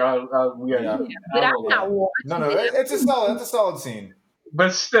 On We Are Groot. But I'm not watching. No, it's a solid scene.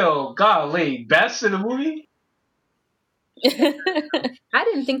 But still, golly, best in the movie? I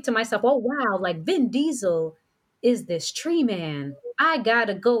didn't think to myself, oh wow, like Vin Diesel is this tree man. I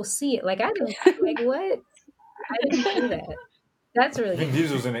gotta go see it. Like, I didn't like what? I didn't do that. That's really Vin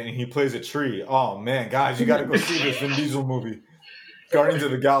Diesel's in it and he plays a tree. Oh man, guys, you gotta go see this Vin Diesel movie. Guardians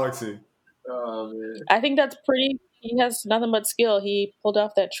of the Galaxy. Oh man. I think that's pretty. He has nothing but skill. He pulled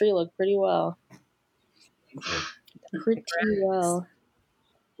off that tree look pretty well. Pretty well.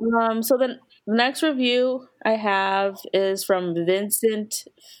 So the next review I have is from Vincent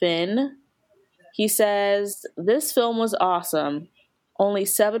Finn. He says, this film was awesome. Only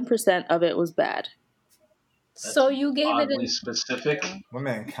 7% of it was bad. So you gave it a specific. My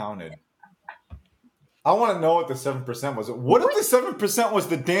man counted. I want to know what the 7% was. What if the 7% was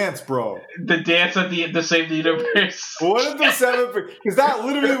the dance, bro? The dance at the Save the Universe. What if the 7%? Because that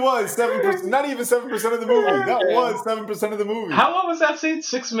literally was 7%. Not even 7% of the movie. That was 7% of the movie. How long was that scene?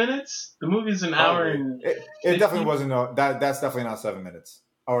 6 minutes? The movie's an hour and. It definitely wasn't. No, that's definitely not 7 minutes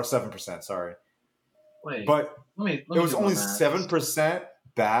or 7%. Sorry. Wait. But let me it was only 7%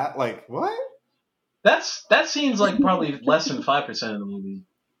 bad. Like what? That seems like probably less than 5% of the movie.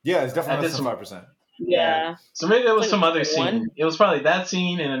 Yeah, it's definitely less than 5%. Yeah. So maybe there was some other scene. It was probably that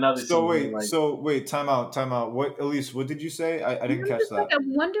scene and another scene. So wait, time out. What, Elise, what did you say? I didn't catch that.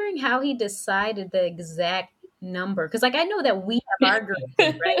 I'm wondering how he decided the exact number. Because I know that we have our group,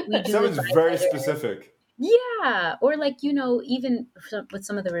 right? We do 7's very specific. Yeah. Or even with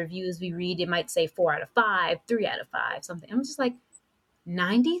some of the reviews we read, it might say 4 out of 5, 3 out of 5, something. I'm just like,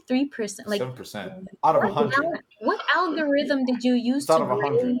 93%. Like 7% out of 100. What algorithm did you use out of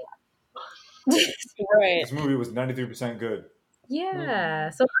 100? Right. This movie was 93% good. Yeah.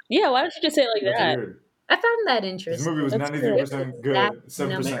 So why don't you just say it like That's that? weird. I found that interesting. This movie was 93% good,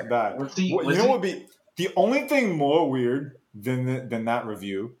 7% bad. What would be the only thing more weird than that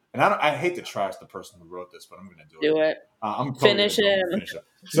review? And I hate to trash the person who wrote this, but I'm going to do it. I'm finish it.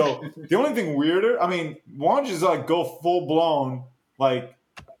 So the only thing weirder, I mean, why don't you just go full blown,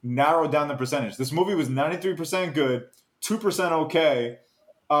 narrow down the percentage? This movie was 93% good, 2% okay.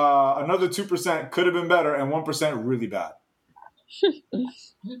 Another 2% could have been better, and 1% really bad.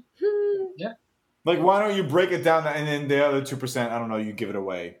 Yeah. Like, why don't you break it down, and then the other 2%, I don't know, you give it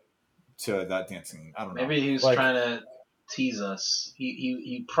away to that dancing. I don't know. Maybe he was trying to tease us.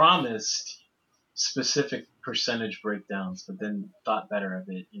 He promised specific percentage breakdowns, but then thought better of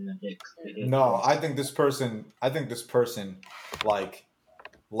it in the hit. No, I think this person like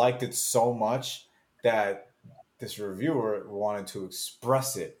liked it so much that this reviewer wanted to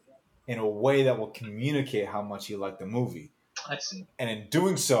express it in a way that will communicate how much he liked the movie. I see. And in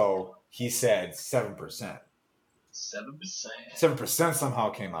doing so, he said 7%. 7%. 7% somehow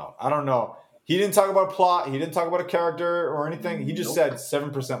came out. I don't know. He didn't talk about a plot. He didn't talk about a character or anything. He just said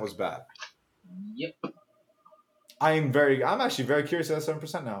 7% was bad. Yep. I'm actually very curious at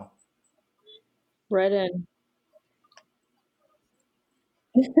 7% now. Right in.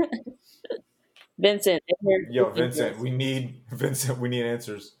 Vincent. Yo, Vincent, we need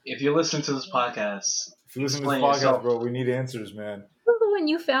answers. If you listen to this podcast, If you listen to this podcast, bro, we need answers, man. What was the one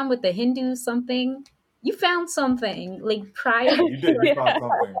you found with the Hindu something? You found something like prior. You did. You found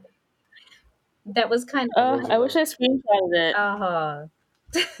something. That was kind of. I wish I screenshotted it. I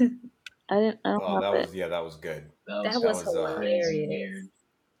don't have it. That was good. That was hilarious. Weird.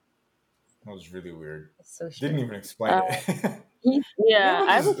 That was really weird. So didn't even explain it. Yeah,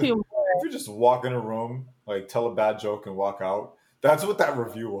 I have a few more. If you just walk in a room, like tell a bad joke and walk out, that's what that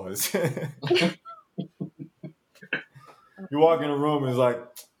review was. You walk in a room and it's like,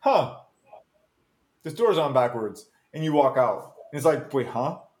 this door's on backwards. And you walk out. And it's like, wait,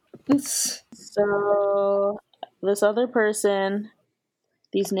 huh? So this other person,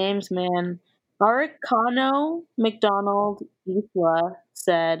 these names, man. Arikano McDonald Isla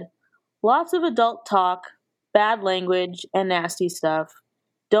said, lots of adult talk, bad language, and nasty stuff.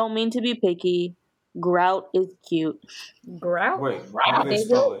 Don't mean to be picky. Grout is cute. Grout? Wait, how do they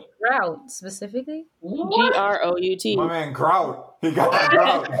spell it? Grout, specifically? Grout. My man, Grout. He got that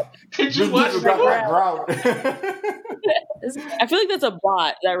Grout. Did you watch that Grout? I feel like that's a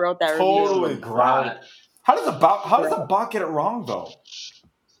bot that wrote that review. Totally Grout. How does the bot get it wrong, though?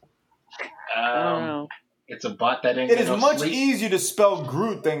 I don't know. It's a bot that ain't. It is much easier to spell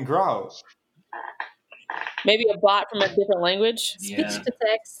Groot than Grout. Maybe a bot from a different language. Speech to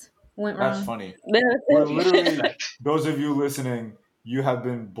text went wrong. That's funny. We're literally, those of you listening, you have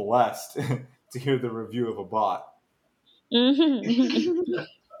been blessed to hear the review of a bot.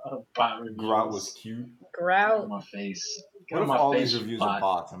 Bot reviews. Grout was cute. Grout. On my face. What if all these reviews are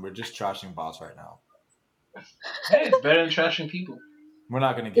bots and we're just trashing bots right now? Hey, it's better than trashing people. We're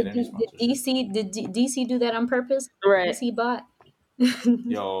not going to get any sponsors. Did DC do that on purpose? Right. DC bot.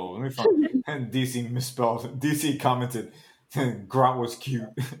 Yo, let me find. And DC misspelled. DC commented, Grout was cute.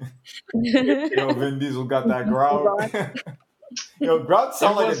 Yo, Vin Diesel got that Grout. Yo, Grout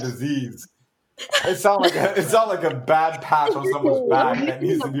sound like a disease. It sound like a bad patch on someone's back that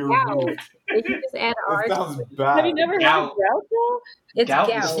needs to be removed. Did you just add It sounds bad. Have you never had Grout though? It's Gout.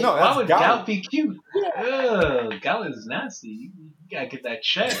 gout. No, Why would gout. gout be cute? Ugh, gout is nasty. You gotta get that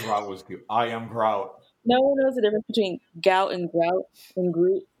check. Grout was cute. I am Grout. No one knows the difference between gout and grout and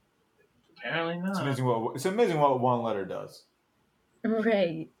Groot. Apparently not. It's amazing what one letter does.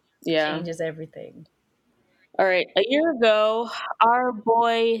 Right. Yeah. Changes everything. All right. A year ago, our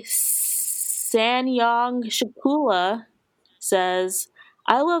boy Sanyong Shakula says,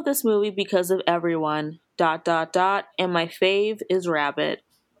 I love this movie because of everyone. ... And my fave is Rabbit.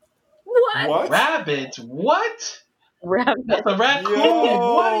 What? Rabbit? What? Rabbit. That's a raccoon.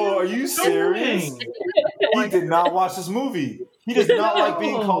 Yo, What are you serious? doing? He did not watch this movie. He does not like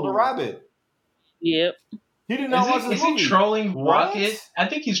being called a rabbit. Yep. He did not watch this Is movie. he trolling What? Rocket? I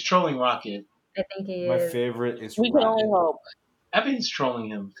think he's trolling Rocket. I think he My is. favorite is We can only Rabbit. hope. I think he's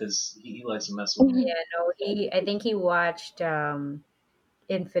trolling him because he likes to mess with him. Yeah, no, I think he watched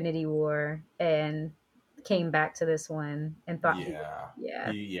Infinity War and came back to this one and thought thought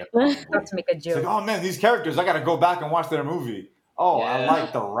to make a It's joke. like, oh man, these characters, I gotta go back and watch their movie. Oh, I Yeah.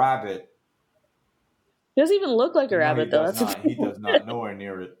 like the rabbit. He doesn't even look like a rabbit, though. He does not. Nowhere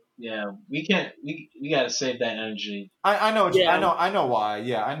near it. Yeah, we can't. We gotta save that energy. I know. Yeah. I know why.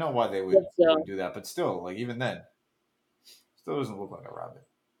 Yeah, I know why they would do that. But still, like even then, still doesn't look like a rabbit.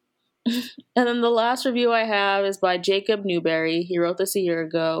 And then the last review I have is by Jacob Newberry. He wrote this a year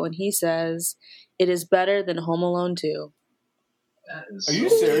ago, and he says, it is better than Home Alone 2. That is Are you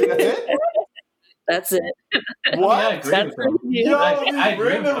so- serious? That's it? That's it. What? Yeah, I agree That's with him. Yo, I these agree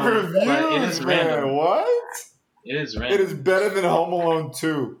random with him, but it reviews, is man. random. What? It is It random. is better than Home Alone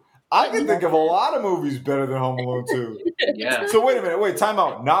 2. I can think of a lot of movies better than Home Alone 2. Yeah. So wait a minute. Wait, time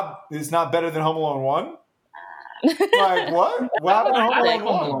out. It's not better than Home Alone 1? Like what? What happened to Home I like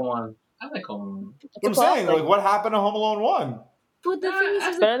Alone Home 1? Alone 1. I like Home Alone. What I'm saying, like, what happened to Home Alone 1? But the thing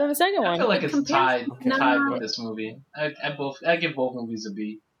is Better than the second I one. feel like it's tied comparison, tied nah. with this movie. I give both movies a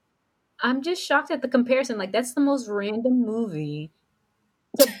B. I'm just shocked at the comparison. Like, that's the most random movie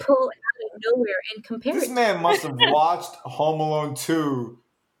to pull out of nowhere and compare This it. man must have watched Home Alone 2.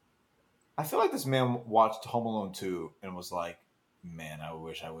 I feel like this man watched Home Alone 2 and was like, man,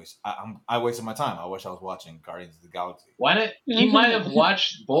 I wasted my time. I wish I was watching Guardians of the Galaxy. Why not? He might have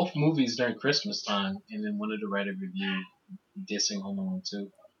watched both movies during Christmas time and then wanted to write a review dissing Home Alone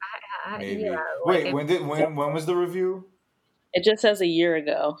 2. Maybe. Yeah, Wait, like, when was the review? It just says a year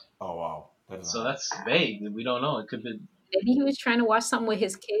ago. Oh wow. So that's vague. We don't know. It could be. maybe he was trying to watch something with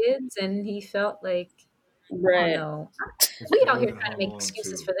his kids and he felt like, I don't Right. know. We out here trying to make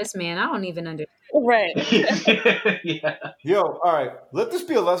excuses for this man. I don't even understand. Right. Yeah. Yo, all right. Let this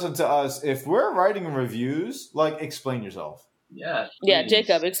be a lesson to us. If we're writing reviews, like, explain yourself. Yeah. Yeah, please.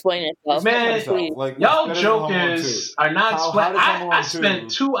 Jacob, explain yourself. Man, please. Like, Y'all it's better than Home Alone jokers 2. are not. How does Home Alone I 2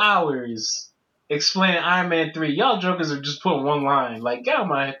 spent 2 hours explaining Iron Man 3. Y'all jokers are just putting one line. Like, get out of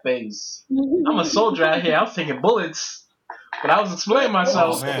my face. I'm a soldier out here. I was taking bullets, but I was explaining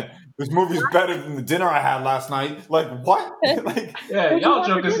myself. Oh man, this movie's better than the dinner I had last night. Like what? Like, Yeah, What'd you y'all want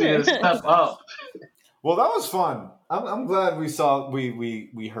for jokers need dinner? to step up. well, that was fun. I'm glad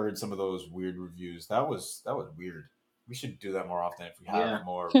we heard some of those weird reviews. That was weird. We should do that more often if we have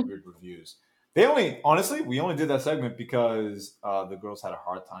more weird reviews. We only did that segment because the girls had a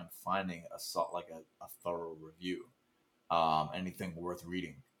hard time finding a thorough review, anything worth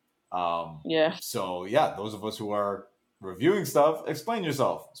reading. Yeah. So yeah, those of us who are reviewing stuff, explain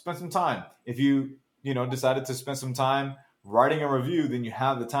yourself. Spend some time. If you decided to spend some time writing a review, then you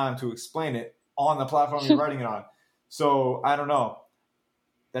have the time to explain it on the platform you're writing it on. So I don't know.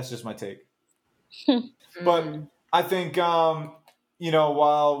 That's just my take. But I think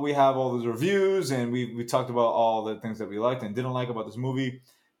while we have all those reviews and we talked about all the things that we liked and didn't like about this movie,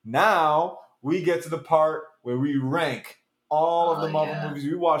 now we get to the part where we rank all of the Marvel movies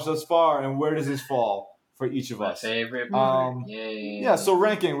we watched thus far, and where does this fall for each of My us? favorite part. Yeah, so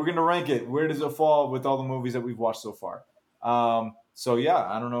ranking. We're gonna rank it. Where does it fall with all the movies that we've watched so far? So yeah,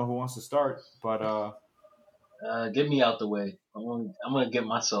 I don't know who wants to start, but get me out the way. I'm gonna get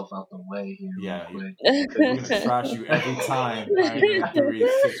myself out the way here. Yeah, real quick. we're gonna trash you every time Iron Man 3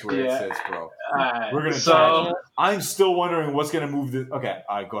 sits where it sits, bro. Alright, We're gonna trash you. I'm still wondering what's gonna move this. Okay,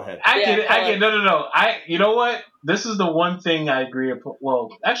 all right, go ahead. I get no. You know what? This is the one thing I agree upon. Well,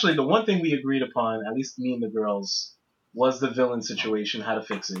 actually, the one thing we agreed upon, at least me and the girls, was the villain situation, how to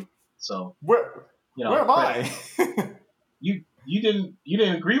fix it. So Where am I? You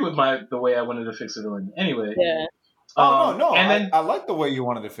didn't agree with the way I wanted to fix the villain. Anyway. Yeah. Oh no! And then I like the way you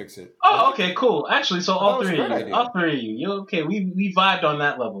wanted to fix it. Oh, okay, cool. Actually, so all three of you, idea. Okay, we vibed on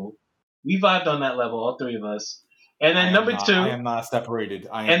that level. All three of us. And then number 2, I am not separated.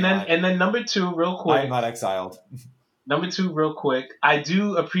 And then number 2, real quick. I am not exiled. Number 2, real quick. I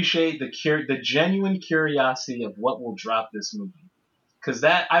do appreciate the genuine curiosity of what will drop this movie, because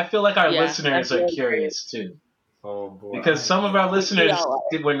I feel like our listeners are curious too. Oh boy! Because some of our listeners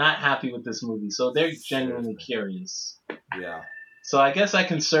were not happy with this movie, so they're genuinely curious. Yeah. So I guess I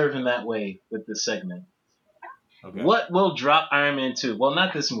can serve in that way with this segment. Okay. What will drop Iron Man 2? Well,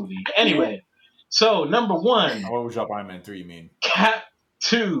 not this movie. Anyway, so number 1. What will drop Iron Man 3, you mean? Cap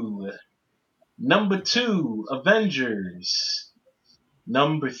 2. Number 2, Avengers.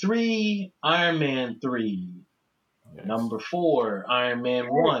 Number 3, Iron Man 3. Yes. Number 4, Iron Man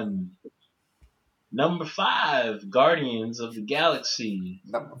 1. Number 5, Guardians of the Galaxy.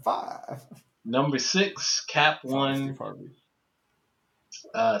 Number 5. Number 6, Cap 1.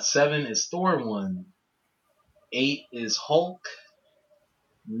 7 is Thor 1. 8 is Hulk.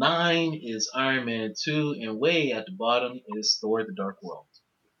 9 is Iron Man 2. And way at the bottom is Thor the Dark World.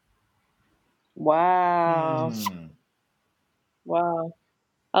 Wow. Wow.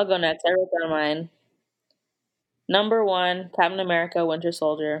 I'll go next. I wrote down mine. Number 1, Captain America Winter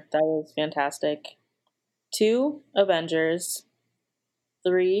Soldier. That was fantastic. 2, Avengers.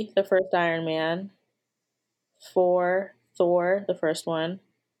 3, the first Iron Man. 4, Thor, the first one.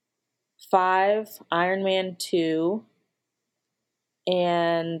 5, Iron Man 2.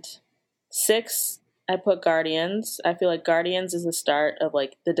 And 6, I put Guardians. I feel like Guardians is the start of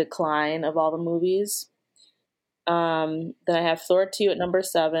like the decline of all the movies. Then I have Thor 2 at number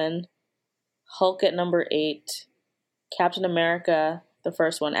 7. Hulk at number 8. Captain America, the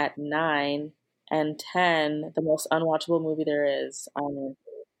first one, at 9. And 10, the most unwatchable movie there is, Iron Man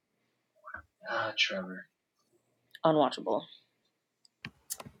 3. Trevor. Unwatchable.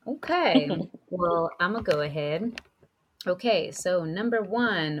 Okay. Well, I'm going to go ahead. Okay, so number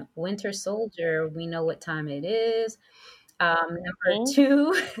one, Winter Soldier. We know what time it is. Number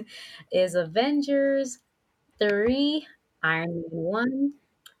two is Avengers. 3, Iron Man 1.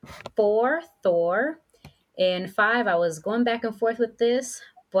 4, Thor. And 5, I was going back and forth with this,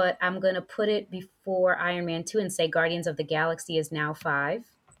 but I'm going to put it before Iron Man 2 and say Guardians of the Galaxy is now 5.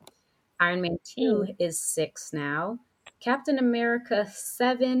 Iron Man 2 is 6 now. Captain America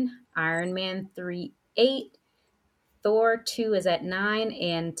 7. Iron Man 3, 8. Thor 2 is at 9.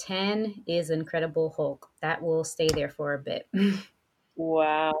 And 10 is Incredible Hulk. That will stay there for a bit.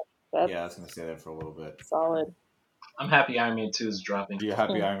 Wow. That's Yeah, I was going to say that for a little bit. solid. I'm happy Iron Man 2 is dropping. You're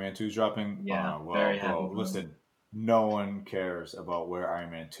happy Iron Man 2 is dropping? Yeah, well, very happy. Well, listen, no one cares about where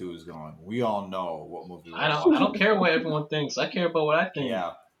Iron Man 2 is going. We all know what movie we're I watching. don't care what everyone thinks. I care about what I think.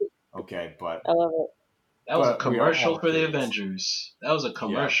 Yeah. Okay, but I love it. That was a But we are commercial all for the curious. Avengers. That was a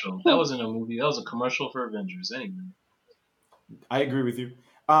commercial. That wasn't a movie. That was a commercial for Avengers. Anyway. I agree with you.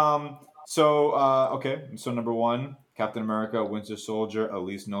 Okay. So number one, Captain America, Winter Soldier.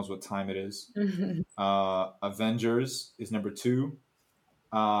 Elise knows what time it is. Avengers is number 2.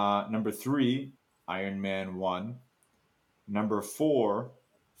 Number 3, Iron Man 1. Number 4,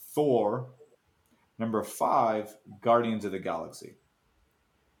 Thor. Number 5, Guardians of the Galaxy.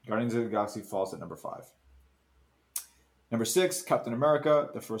 Guardians of the Galaxy falls at number 5. Number 6, Captain America,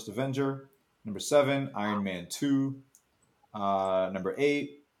 the First Avenger. Number 7, Iron Man 2. Number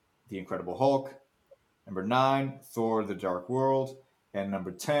 8, The Incredible Hulk. Number 9, Thor: The Dark World. And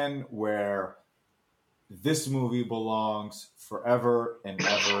number 10, where this movie belongs forever and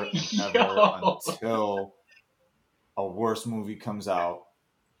ever and ever until a worse movie comes out.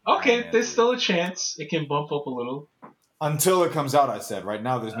 Okay, Iron Man there's 3. still a chance it can bump up a little. Until it comes out, I said. Right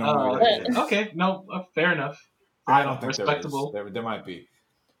now, there's no movie like this. Okay, no, fair enough. I don't think Respectable. there might be.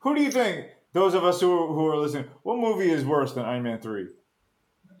 Who do you think, those of us who are listening, what movie is worse than Iron Man 3?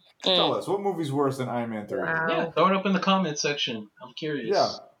 Tell us, what movie's worse than Iron Man 3? Wow. Yeah, throw it up in the comments section. I'm curious. Yeah.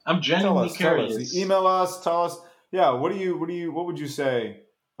 I'm genuinely Tell curious. us. Email us, tell us. Yeah, what would you say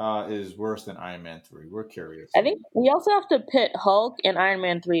is worse than Iron Man 3? We're curious. I think we also have to pit Hulk and Iron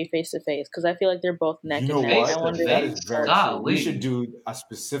Man 3 face to face because I feel like they're both neck You know and neck. Face I to wonder. That is very true. Golly. We should do a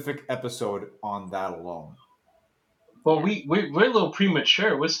specific episode on that alone. But we're a little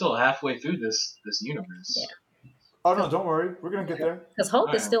premature. We're still halfway through this universe. Yeah. Oh, no, don't worry. We're going to get there. Because Hulk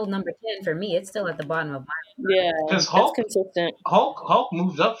is Alright. still number 10 for me. It's still at the bottom of my. Yeah, Because that's Hulk consistent. Hulk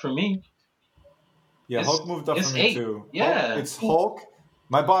moved up for me. Yeah, It's- Hulk moved up it's for me 8. too. Yeah. Hulk, it's Hulk.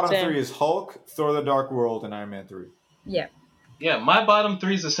 My bottom Same. 3 is Hulk, Thor: The Dark World, and Iron Man 3. Yeah. Yeah, my bottom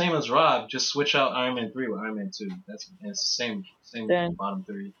 3 is the same as Rob. Just switch out Iron Man 3 with Iron Man 2. It's the same Yeah. bottom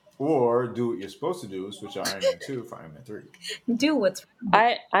 3. Or do what you're supposed to do, switch out Iron Man 2 for Iron Man 3. Do what's.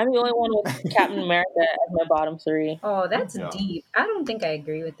 I'm the only one with Captain America as my bottom 3. Oh, that's Yeah. deep. I don't think I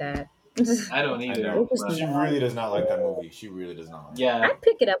agree with that. I don't I either. know. but- She really does not like that movie. She really does not like it. yeah. I'd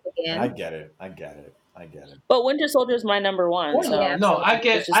pick it up And I again. get it. But Winter Soldier is my number 1. Oh, so yeah. No, I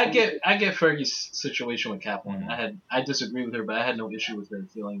It's just- get Fergie's situation with Cap one. Mhm. I disagree with her, but I had no issue with her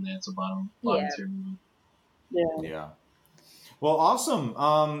feeling that it's a bottom Yeah. tier movie. Yeah. Yeah. Well, awesome.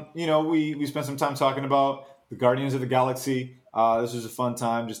 We spent some time talking about the Guardians of the Galaxy. This was a fun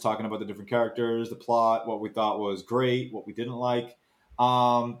time just talking about the different characters, the plot, what we thought was great, what we didn't like.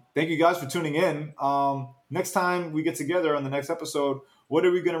 Thank you guys for tuning in. Next time we get together on the next episode, what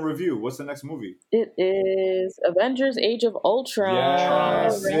are we going to review? What's the next movie? It is Avengers: Age of Ultron.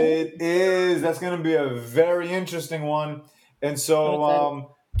 Yes, Right? it is. That's going to be a very interesting one. And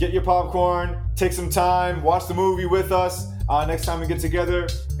so get your popcorn, take some time, watch the movie with us. Next time we get together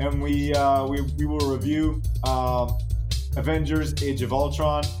and we will review Avengers: Age of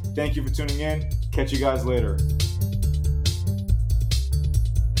Ultron. Thank you for tuning in. Catch you guys later.